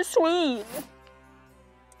 that's so sweet.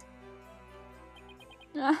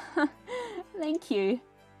 Thank you.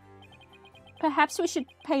 Perhaps we should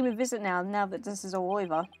pay him a visit now that this is all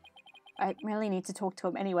over. I really need to talk to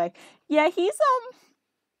him anyway. Yeah, he's,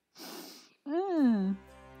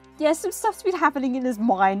 yeah, some stuff's been happening in his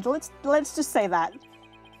mind. Let's just say that.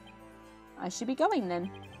 I should be going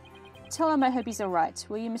then. Tell him I hope he's alright.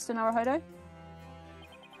 Will you, Mr. Naruhodo?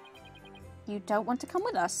 You don't want to come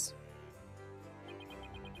with us?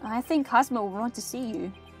 I think Kazuma will want to see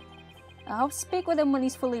you. I'll speak with him when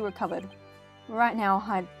he's fully recovered. Right now,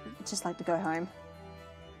 I'd just like to go home.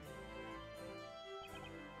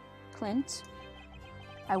 Clint,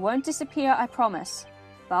 I won't disappear, I promise.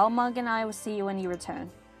 Balmug and I will see you when you return.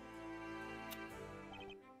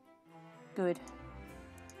 Good.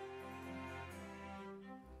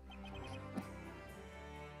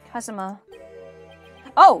 Kazuma.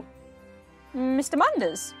 Oh! Mr.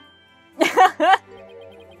 Munders!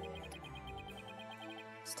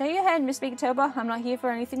 Stay your head, Miss Bigatoba. I'm not here for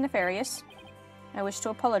anything nefarious. I wish to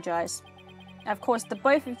apologize. I've caused the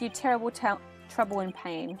both of you terrible trouble and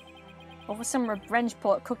pain. Or for some revenge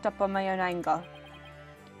plot cooked up on my own anger.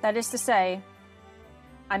 That is to say,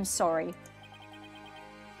 I'm sorry.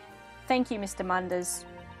 Thank you, Mr. Munders.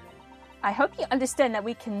 I hope you understand that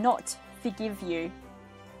we cannot forgive you.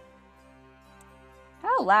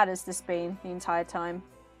 How loud has this been the entire time?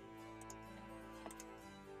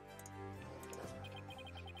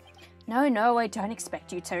 No, I don't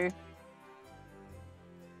expect you to.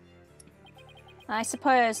 I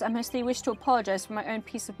suppose I mostly wish to apologize for my own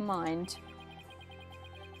peace of mind.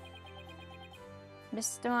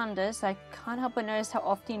 Mr. Munders, I can't help but notice how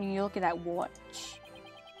often you look at that watch.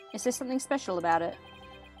 Is there something special about it?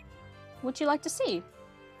 Would you like to see?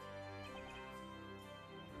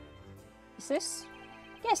 Is this?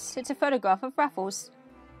 Yes, it's a photograph of Raffles.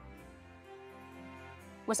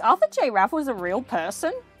 Was Arthur J. Raffles a real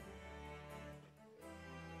person?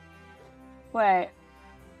 Wait.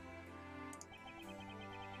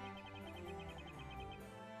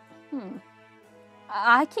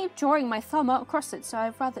 I keep drawing my thumb up across it,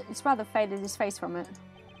 so it's rather faded his face from it.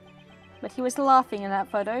 But he was laughing in that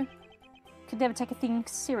photo. Could never take a thing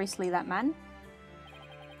seriously, that man.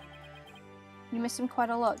 You miss him quite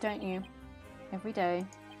a lot, don't you? Every day.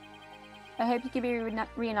 I hope you can be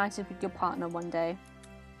reunited with your partner one day.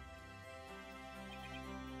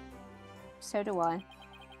 So do I.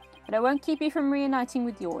 But I won't keep you from reuniting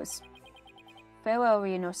with yours. Farewell,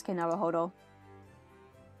 Ryunosuke Naruhodo.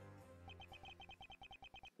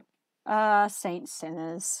 Saint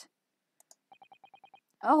Sinners.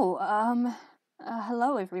 Oh,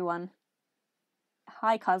 hello everyone.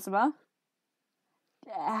 Hi, Kazuma.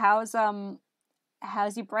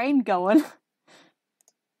 How's your brain going?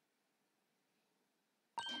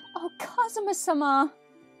 Oh, Kazuma-sama.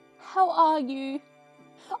 How are you?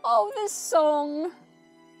 Oh, this song.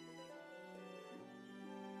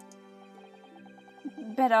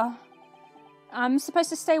 Better. I'm supposed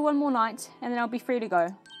to stay one more night, and then I'll be free to go.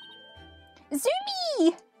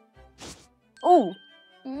 Zumi! Oh,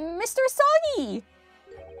 Mr. Asagi!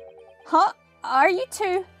 Huh? Are you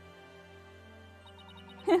two?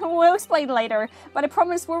 We'll explain later, but I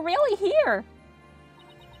promise we're really here.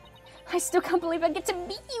 I still can't believe I get to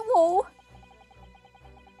meet you all.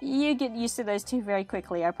 You get used to those two very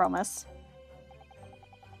quickly, I promise.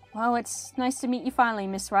 Well, it's nice to meet you finally,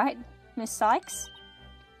 Miss Wright. Miss Sykes?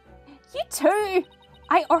 You too!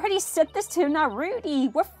 I already said this to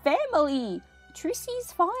Narudi. We're family.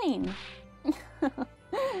 Trucy's fine.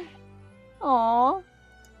 Aww.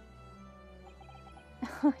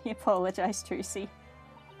 I apologize, Trucy.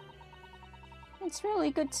 It's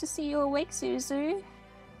really good to see you awake, Suzu.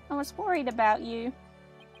 I was worried about you.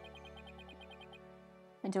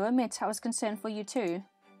 I do admit I was concerned for you too.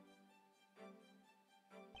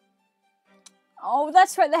 Oh,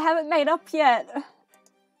 that's right, they haven't made up yet.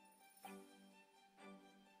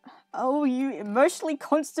 Oh, you emotionally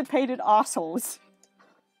constipated assholes.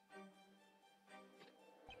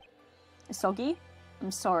 Soggy,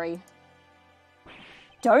 I'm sorry.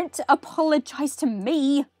 Don't apologize to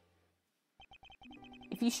me!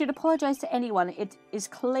 If you should apologize to anyone, it is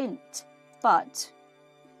Clint. But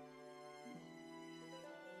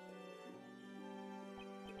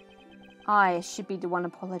I should be the one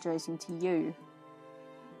apologizing to you.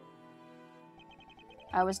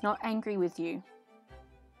 I was not angry with you.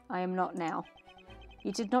 I am not now.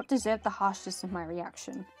 You did not deserve the harshness of my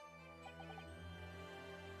reaction.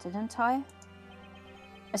 Didn't I?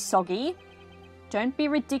 Asagi, don't be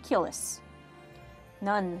ridiculous.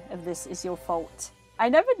 None of this is your fault. I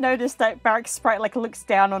never noticed that Barrack Sprite like looks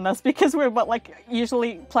down on us because we're like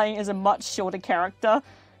usually playing as a much shorter character.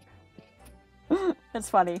 That's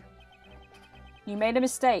funny. You made a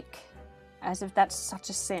mistake. As if that's such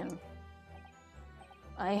a sin.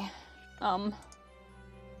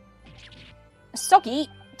 Soggy,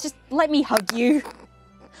 just let me hug you.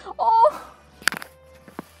 Oh!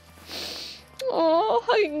 Oh,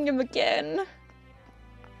 hugging him again.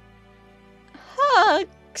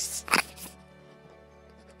 Hugs!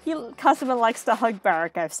 Kazuma likes to hug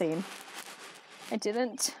Barrack, I've seen. I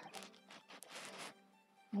didn't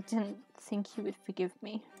think he would forgive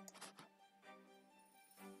me.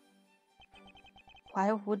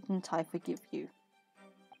 Why wouldn't I forgive you?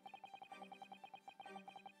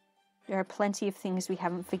 There are plenty of things we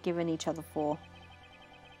haven't forgiven each other for.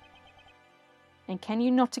 And can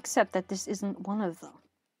you not accept that this isn't one of them?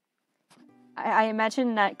 I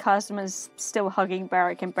imagine that Kazuma's still hugging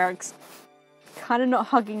Barrack and Barrack's kind of not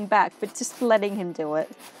hugging back, but just letting him do it.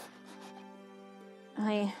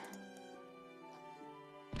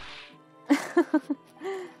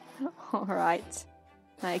 Alright.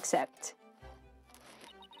 I accept.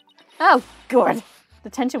 Oh, good. The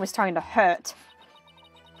tension was starting to hurt.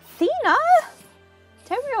 Athena!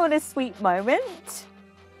 Don't we want a sweet moment?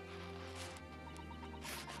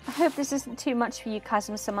 I hope this isn't too much for you,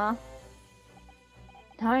 Kazuma-sama.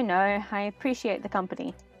 No, I appreciate the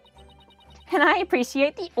company. And I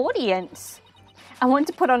appreciate the audience. I want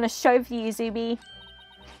to put on a show for you, Zubi.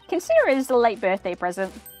 Consider it as a late birthday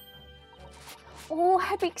present. Oh,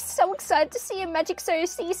 I'd be so excited to see a Magic Show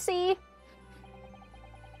CC.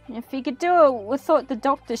 If you could do it without the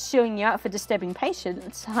doctor shooing you out for disturbing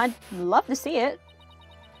patients, I'd love to see it.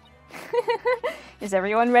 Is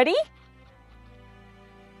everyone ready?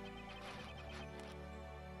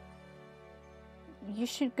 You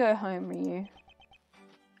should go home, Ryu.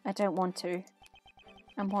 I don't want to.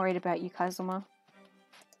 I'm worried about you, Kazuma.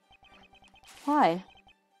 Why?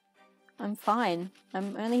 I'm fine.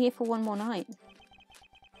 I'm only here for one more night.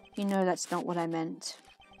 You know that's not what I meant.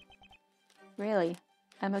 Really,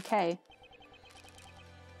 I'm okay.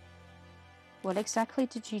 What exactly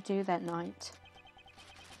did you do that night?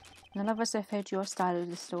 None of us have heard your side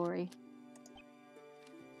of the story.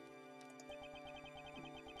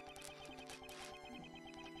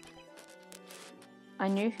 I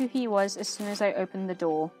knew who he was as soon as I opened the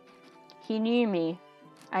door. He knew me.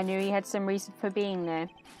 I knew he had some reason for being there.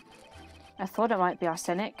 I thought it might be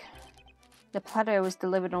arsenic. The platter it was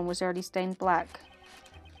delivered on was already stained black.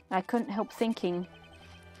 I couldn't help thinking,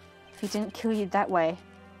 if he didn't kill you that way,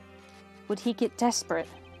 would he get desperate?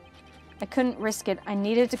 I couldn't risk it. I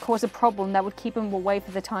needed to cause a problem that would keep him away for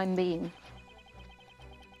the time being.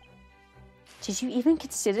 Did you even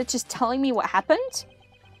consider just telling me what happened?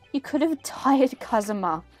 You could have died,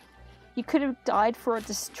 Kazuma. You could have died for a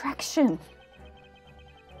distraction.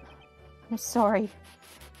 I'm sorry.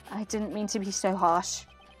 I didn't mean to be so harsh.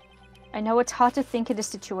 I know it's hard to think in a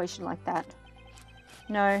situation like that.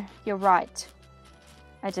 No, you're right.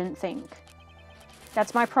 I didn't think.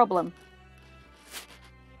 That's my problem.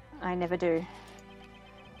 I never do.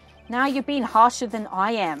 Now you're being harsher than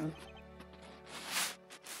I am.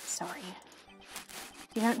 Sorry.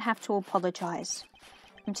 You don't have to apologize.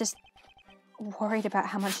 I'm just worried about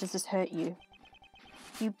how much this has hurt you.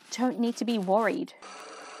 You don't need to be worried.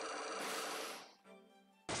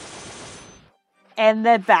 And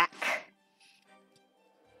they're back.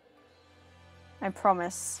 I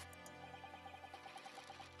promise.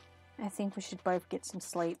 I think we should both get some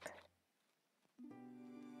sleep.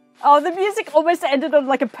 Oh, the music almost ended on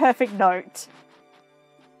like a perfect note.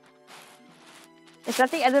 Is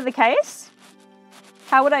that the end of the case?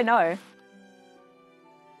 How would I know?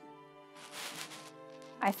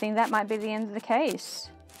 I think that might be the end of the case.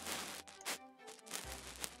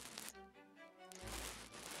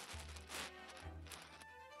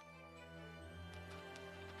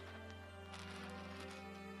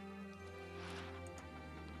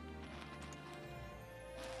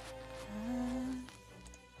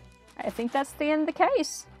 I think that's the end of the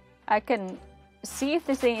case. I can see if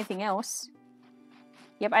there's anything else.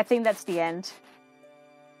 Yep, I think that's the end.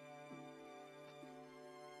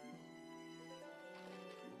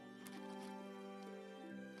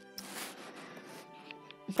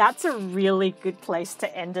 That's a really good place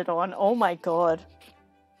to end it on. Oh my god.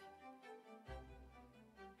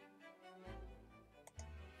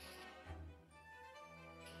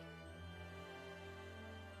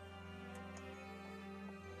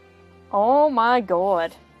 Oh my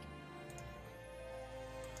god.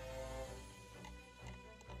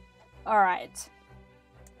 Alright.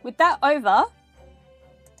 With that over,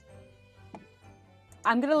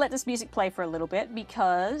 I'm gonna let this music play for a little bit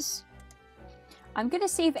because I'm gonna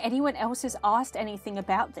see if anyone else has asked anything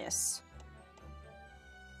about this.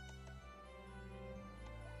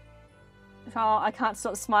 Oh, I can't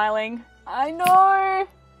stop smiling. I know!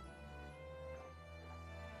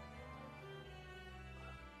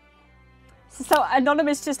 So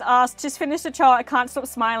Anonymous just asked, just finished the chart, I can't stop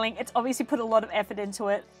smiling. It's obviously put a lot of effort into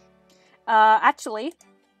it. Actually,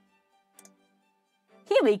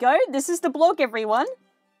 here we go. This is the blog, everyone.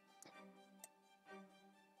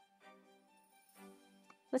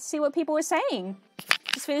 Let's see what people are saying.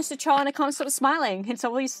 Just finished the chart and I can't stop smiling. It's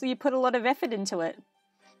obviously you put a lot of effort into it.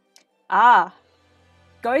 Ah,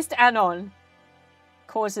 Ghost Anon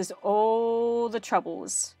causes all the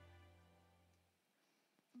troubles.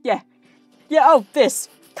 Yeah. Yeah, oh, this.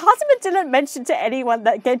 Kazuma didn't mention to anyone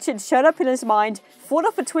that Genshin showed up in his mind, fought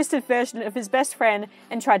off a twisted version of his best friend,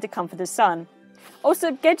 and tried to comfort his son.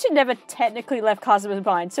 Also, Genshin never technically left Kazuma's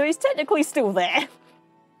mind, so he's technically still there.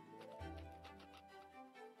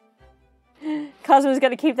 Kazuma's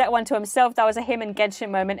going to keep that one to himself. That was a him and Genshin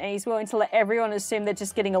moment, and he's willing to let everyone assume they're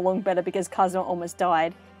just getting along better because Kazuma almost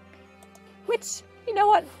died. Which, you know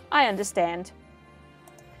what? I understand.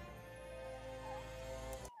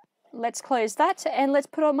 Let's close that, and let's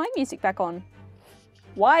put on my music back on.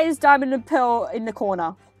 Why is Diamond and Pearl in the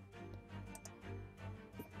corner?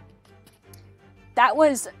 That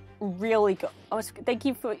was really good. Thank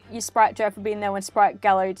you for your Sprite Drive for being there when Sprite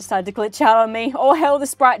Gallery decided to glitch out on me. Oh, hell, the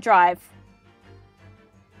Sprite Drive.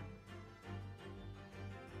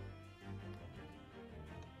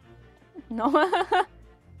 No.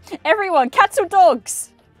 Everyone, cats or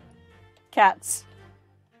dogs? Cats.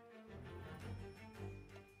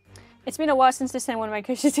 It's been a while since I sent one of my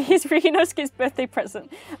coaches to his Ryunosuke's birthday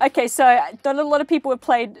present. Okay, so not a lot of people have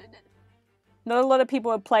played the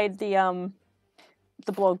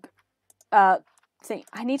blog thing.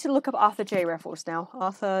 I need to look up Arthur J. Raffles now.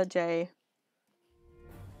 Arthur J.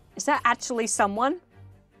 Is that actually someone?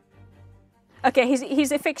 Okay,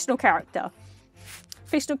 he's a fictional character.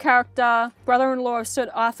 Fictional character, brother-in-law of Sir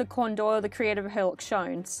Arthur Conan Doyle, the creator of Sherlock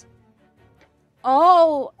Holmes.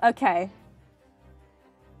 Oh, okay.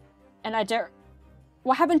 And I don't...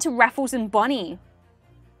 What happened to Raffles and Bunny?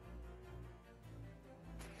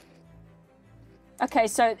 Okay,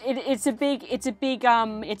 so it's a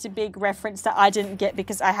big reference that I didn't get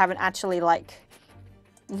because I haven't actually, like,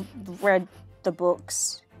 read the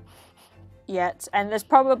books yet. And there's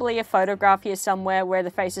probably a photograph here somewhere where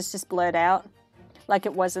the face is just blurred out, like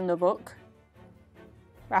it was in the book.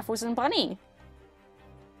 Raffles and Bunny.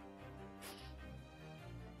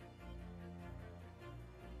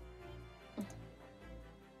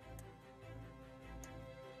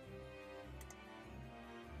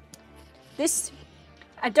 This,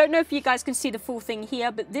 I don't know if you guys can see the full thing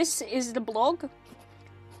here, but this is the blog.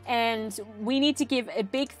 And we need to give a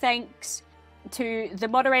big thanks to the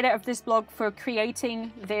moderator of this blog for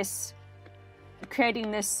creating this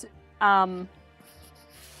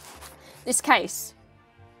this case.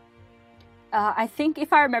 I think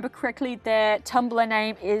if I remember correctly, their Tumblr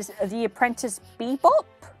name is The Apprentice Bebop.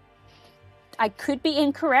 I could be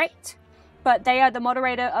incorrect, but they are the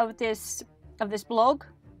moderator of this blog.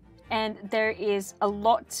 And there is a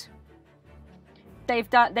lot they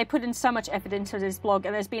put in so much effort into this blog,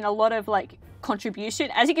 and there's been a lot of like contribution.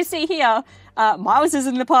 As you can see here, Miles is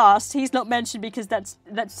in the past. He's not mentioned because that's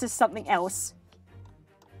just something else.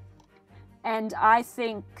 And I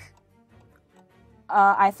think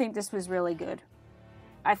this was really good.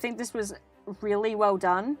 I think this was really well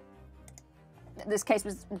done. This case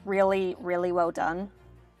was really, really well done.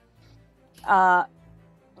 I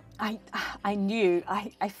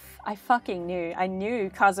fucking knew. I knew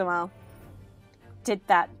Kazuma did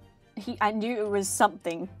that. I knew it was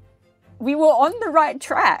something. We were on the right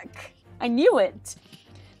track. I knew it.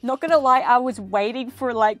 Not gonna lie, I was waiting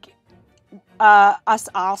for like us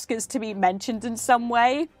askers to be mentioned in some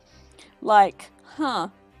way. Like, huh.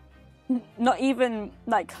 Not even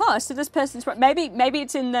like, huh, so this person's right. Maybe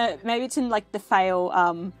it's in like the fail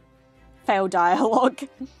dialogue.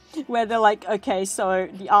 Where they're like, okay, so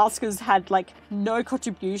the askers had like no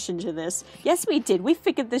contribution to this. Yes, we did. We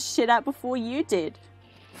figured this shit out before you did.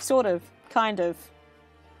 Sort of. Kind of.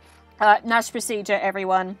 Nash procedure,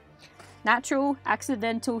 everyone. Natural,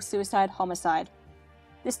 accidental, suicide, homicide.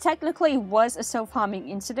 This technically was a self-harming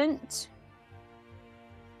incident.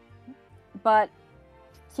 But,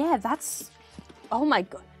 yeah, that's... Oh my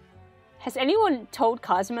god. Has anyone told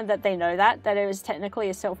Kazuma that they know that it was technically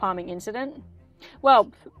a self-harming incident?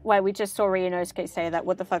 Well, wait, we just saw Ryunosuke say that.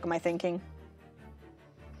 What the fuck am I thinking?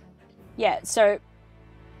 Yeah, so...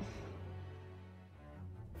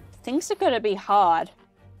 Things are gonna be hard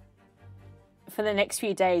for the next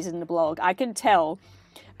few days in the blog. I can tell.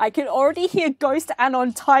 I can already hear Ghost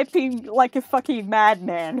Anon typing like a fucking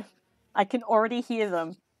madman. I can already hear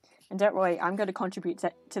them. And don't worry, I'm going to contribute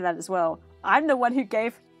to that as well. I'm the one who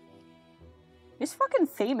gave... Whose fucking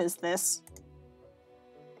theme is this?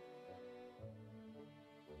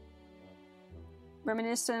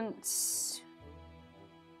 Reminiscence.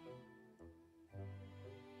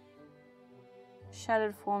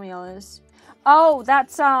 Shattered formulas. Oh,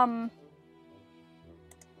 that's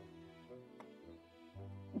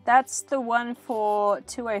the one for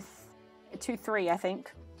 203, I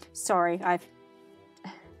think. Sorry,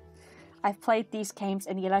 I've played these games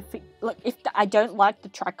and yet look, if I don't like the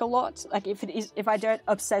track a lot, like if I don't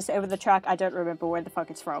obsess over the track, I don't remember where the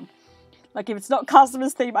fuck it's from. Like if it's not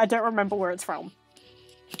Kazuma's theme, I don't remember where it's from.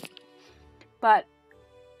 But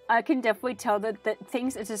I can definitely tell that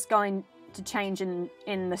things are just going to change in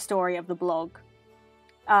the story of the blog.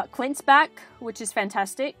 Clint's back, which is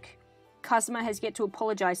fantastic. Kazuma has yet to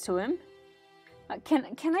apologize to him.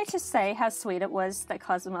 Can I just say how sweet it was that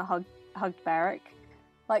Kazuma hugged Barrack?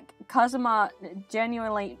 Like, Kazuma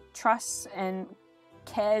genuinely trusts and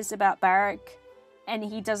cares about Barrack, and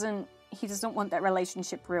he doesn't want that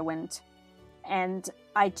relationship ruined. And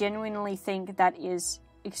I genuinely think that is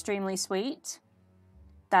extremely sweet,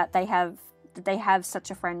 that they have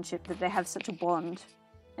such a friendship, that they have such a bond,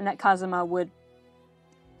 and that Kazuma would...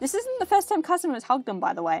 This isn't the first time Kazuma has hugged him,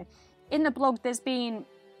 by the way. In the blog, there's been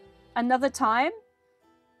another time.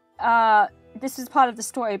 This is part of the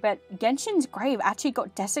story, but Genshin's grave actually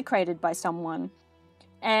got desecrated by someone.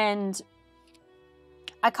 And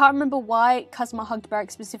I can't remember why Kazuma hugged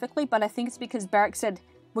Barrack specifically, but I think it's because Barrack said,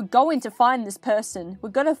 we're going to find this person. We're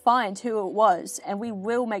going to find who it was, and we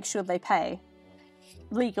will make sure they pay.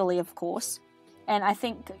 Legally, of course. And I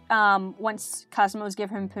think once Kazuma was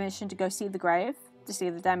given him permission to go see the grave, to see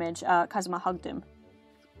the damage, Kazuma hugged him.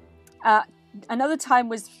 Another time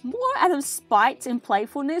was more out of spite and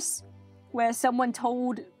playfulness. where someone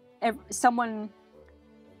told someone,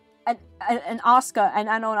 an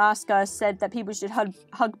unknown asker said that people should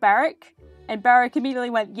hug Barrack, and Barrack immediately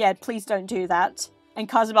went, yeah, please don't do that. And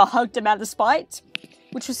Kazuma hugged him out of spite,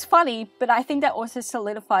 which was funny, but I think that also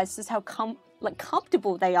solidifies just how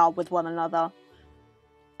comfortable they are with one another.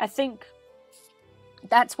 I think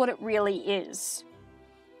that's what it really is.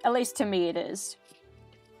 At least to me it is.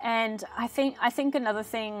 And I think another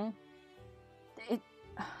thing,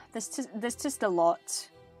 there's just a lot.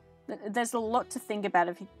 There's a lot to think about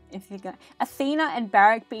if you go. Athena and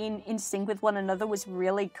Barrack being in sync with one another was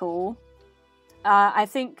really cool. I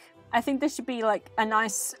think there should be like a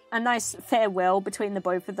nice farewell between the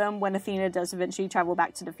both of them when Athena does eventually travel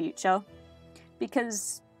back to the future,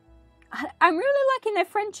 because I'm really liking their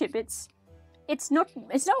friendship. It's not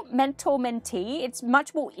mentor-mentee. It's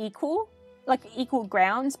much more equal, like equal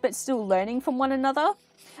grounds, but still learning from one another.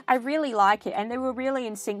 I really like it, and they were really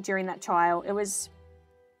in sync during that trial. It was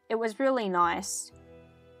really nice.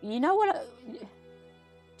 You know what?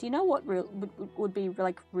 Do you know what would be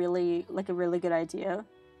like a really good idea?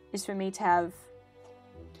 Is for me to have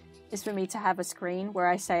a screen where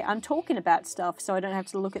I say I'm talking about stuff, so I don't have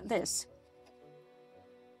to look at this.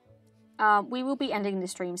 We will be ending the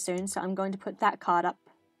stream soon, so I'm going to put that card up.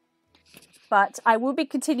 But I will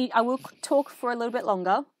talk for a little bit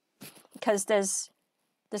longer because there's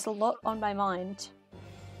a lot on my mind.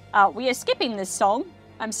 We are skipping this song.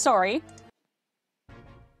 I'm sorry.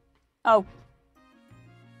 Oh.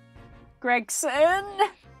 Gregson!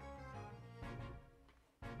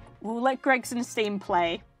 We'll let Gregson's theme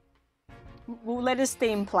play. We'll let his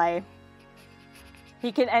theme play.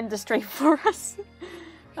 He can end the stream for us.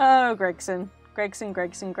 Oh, Gregson.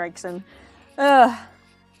 Gregson. Ugh.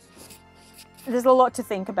 There's a lot to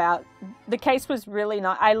think about. The case was really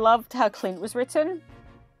nice. I loved how Clint was written.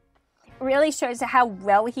 It really shows how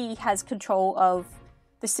well he has control of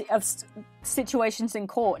situations in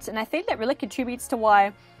courts. And I think that really contributes to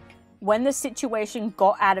why when the situation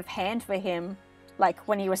got out of hand for him, like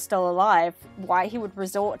when he was still alive, why he would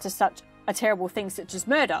resort to such a terrible thing such as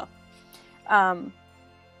murder.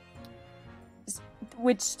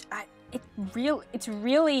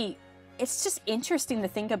 It's just interesting to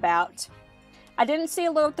think about. I didn't see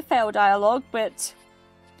a lot of the fail dialogue, but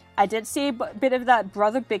I did see a bit of that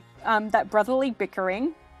brotherly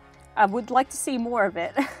bickering. I would like to see more of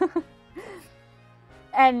it.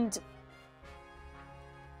 And,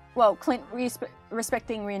 well, Clint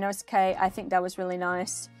respecting Ryunosuke, I think that was really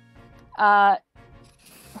nice. What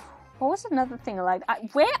was another thing I liked?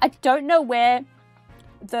 I don't know where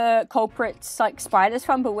the culprit's like sprite is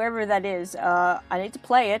from, but wherever that is, I need to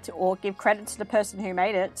play it or give credit to the person who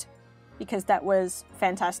made it, because that was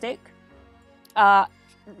fantastic. It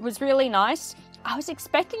was really nice. I was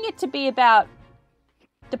expecting it to be about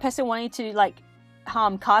the person wanting to like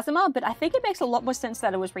harm Kazuma, but I think it makes a lot more sense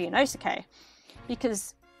that it was Ryunosuke,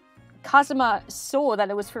 because Kazuma saw that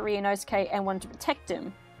it was for Ryunosuke and wanted to protect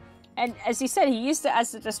him. And as he said, he used it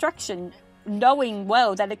as a distraction, knowing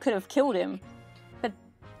well that it could have killed him. But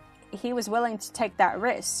he was willing to take that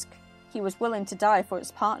risk. He was willing to die for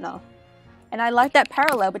his partner. And I like that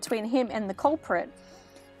parallel between him and the culprit,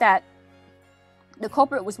 that the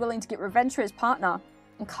culprit was willing to get revenge for his partner,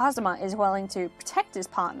 and Kazuma is willing to protect his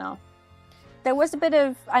partner. There was a bit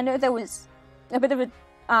of, I know there was a bit of a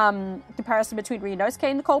comparison between Ryunosuke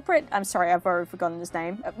and the culprit. I'm sorry, I've already forgotten his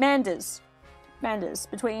name. Manders,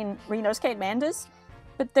 between Ryunosuke and Manders.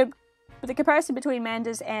 But the comparison between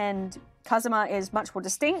Manders and Kazuma is much more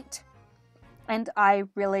distinct, and I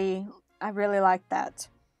really like that.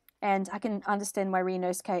 And I can understand why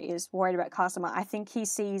Ryunosuke is worried about Kazuma. I think he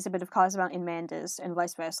sees a bit of Kazuma in Manders and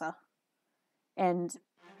vice versa. And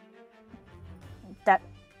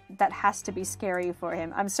that has to be scary for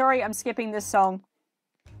him. I'm sorry, I'm skipping this song.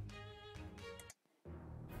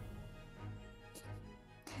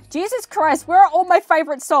 Jesus Christ, where are all my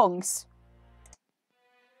favorite songs?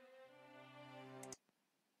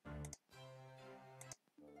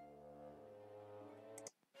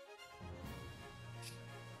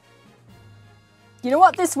 You know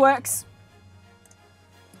what? This works.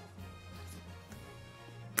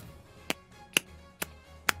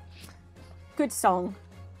 Good song.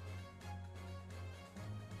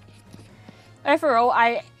 Overall,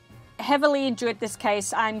 I heavily enjoyed this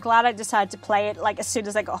case. I'm glad I decided to play it like as soon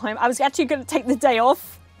as I got home. I was actually going to take the day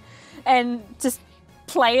off and just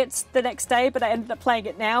play it the next day, but I ended up playing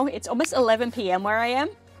it now. It's almost 11 PM where I am,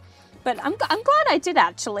 but I'm glad I did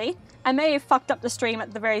actually. I may have fucked up the stream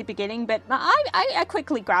at the very beginning, but I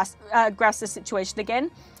quickly grasped the situation again.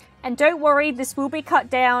 And don't worry, this will be cut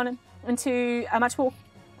down into a much more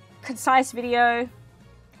concise video.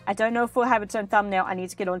 I don't know if we'll have its own thumbnail. I need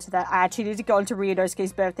to get onto that. I actually need to go onto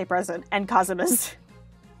Ryunosuke's birthday present and Kazuma's.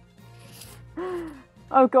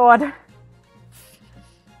 Oh god.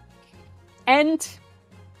 And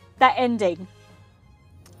that ending.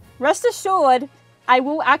 Rest assured, I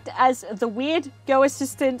will act as the weird Go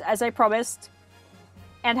assistant as I promised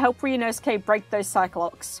and help Ryunosuke break those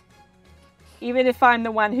Cyclocks. Even if I'm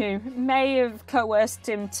the one who may have coerced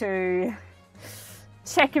him to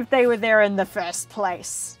check if they were there in the first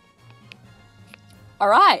place.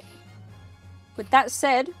 Alright. With that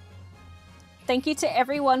said, thank you to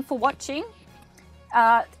everyone for watching.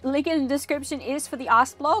 Link in the description is for the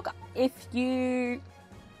Ask blog. If you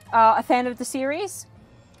are a fan of the series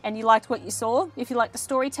and you liked what you saw, if you like the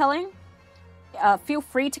storytelling, feel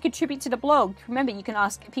free to contribute to the blog. Remember, you can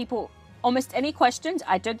ask people almost any questions.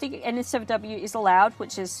 I don't think NSFW is allowed,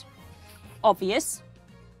 which is obvious.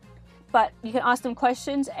 But you can ask them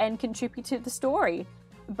questions and contribute to the story.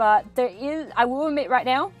 But there is, I will admit right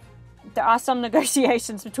now, there are some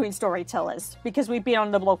negotiations between storytellers because we've been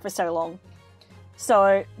on the blog for so long.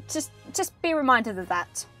 So just be reminded of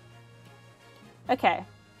that. Okay.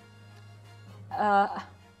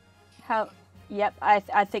 Yep,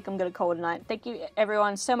 I think I'm gonna call it a night. Thank you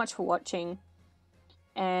everyone so much for watching.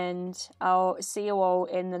 And I'll see you all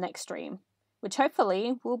in the next stream, which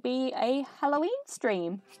hopefully will be a Halloween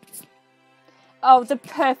stream. Oh, the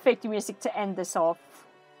perfect music to end this off.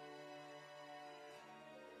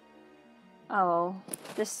 Oh,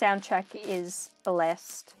 this soundtrack is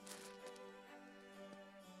blessed.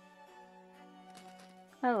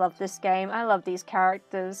 I love this game. I love these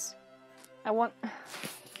characters. God,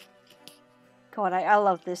 I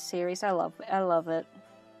love this series. I love it.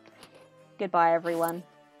 Goodbye, everyone.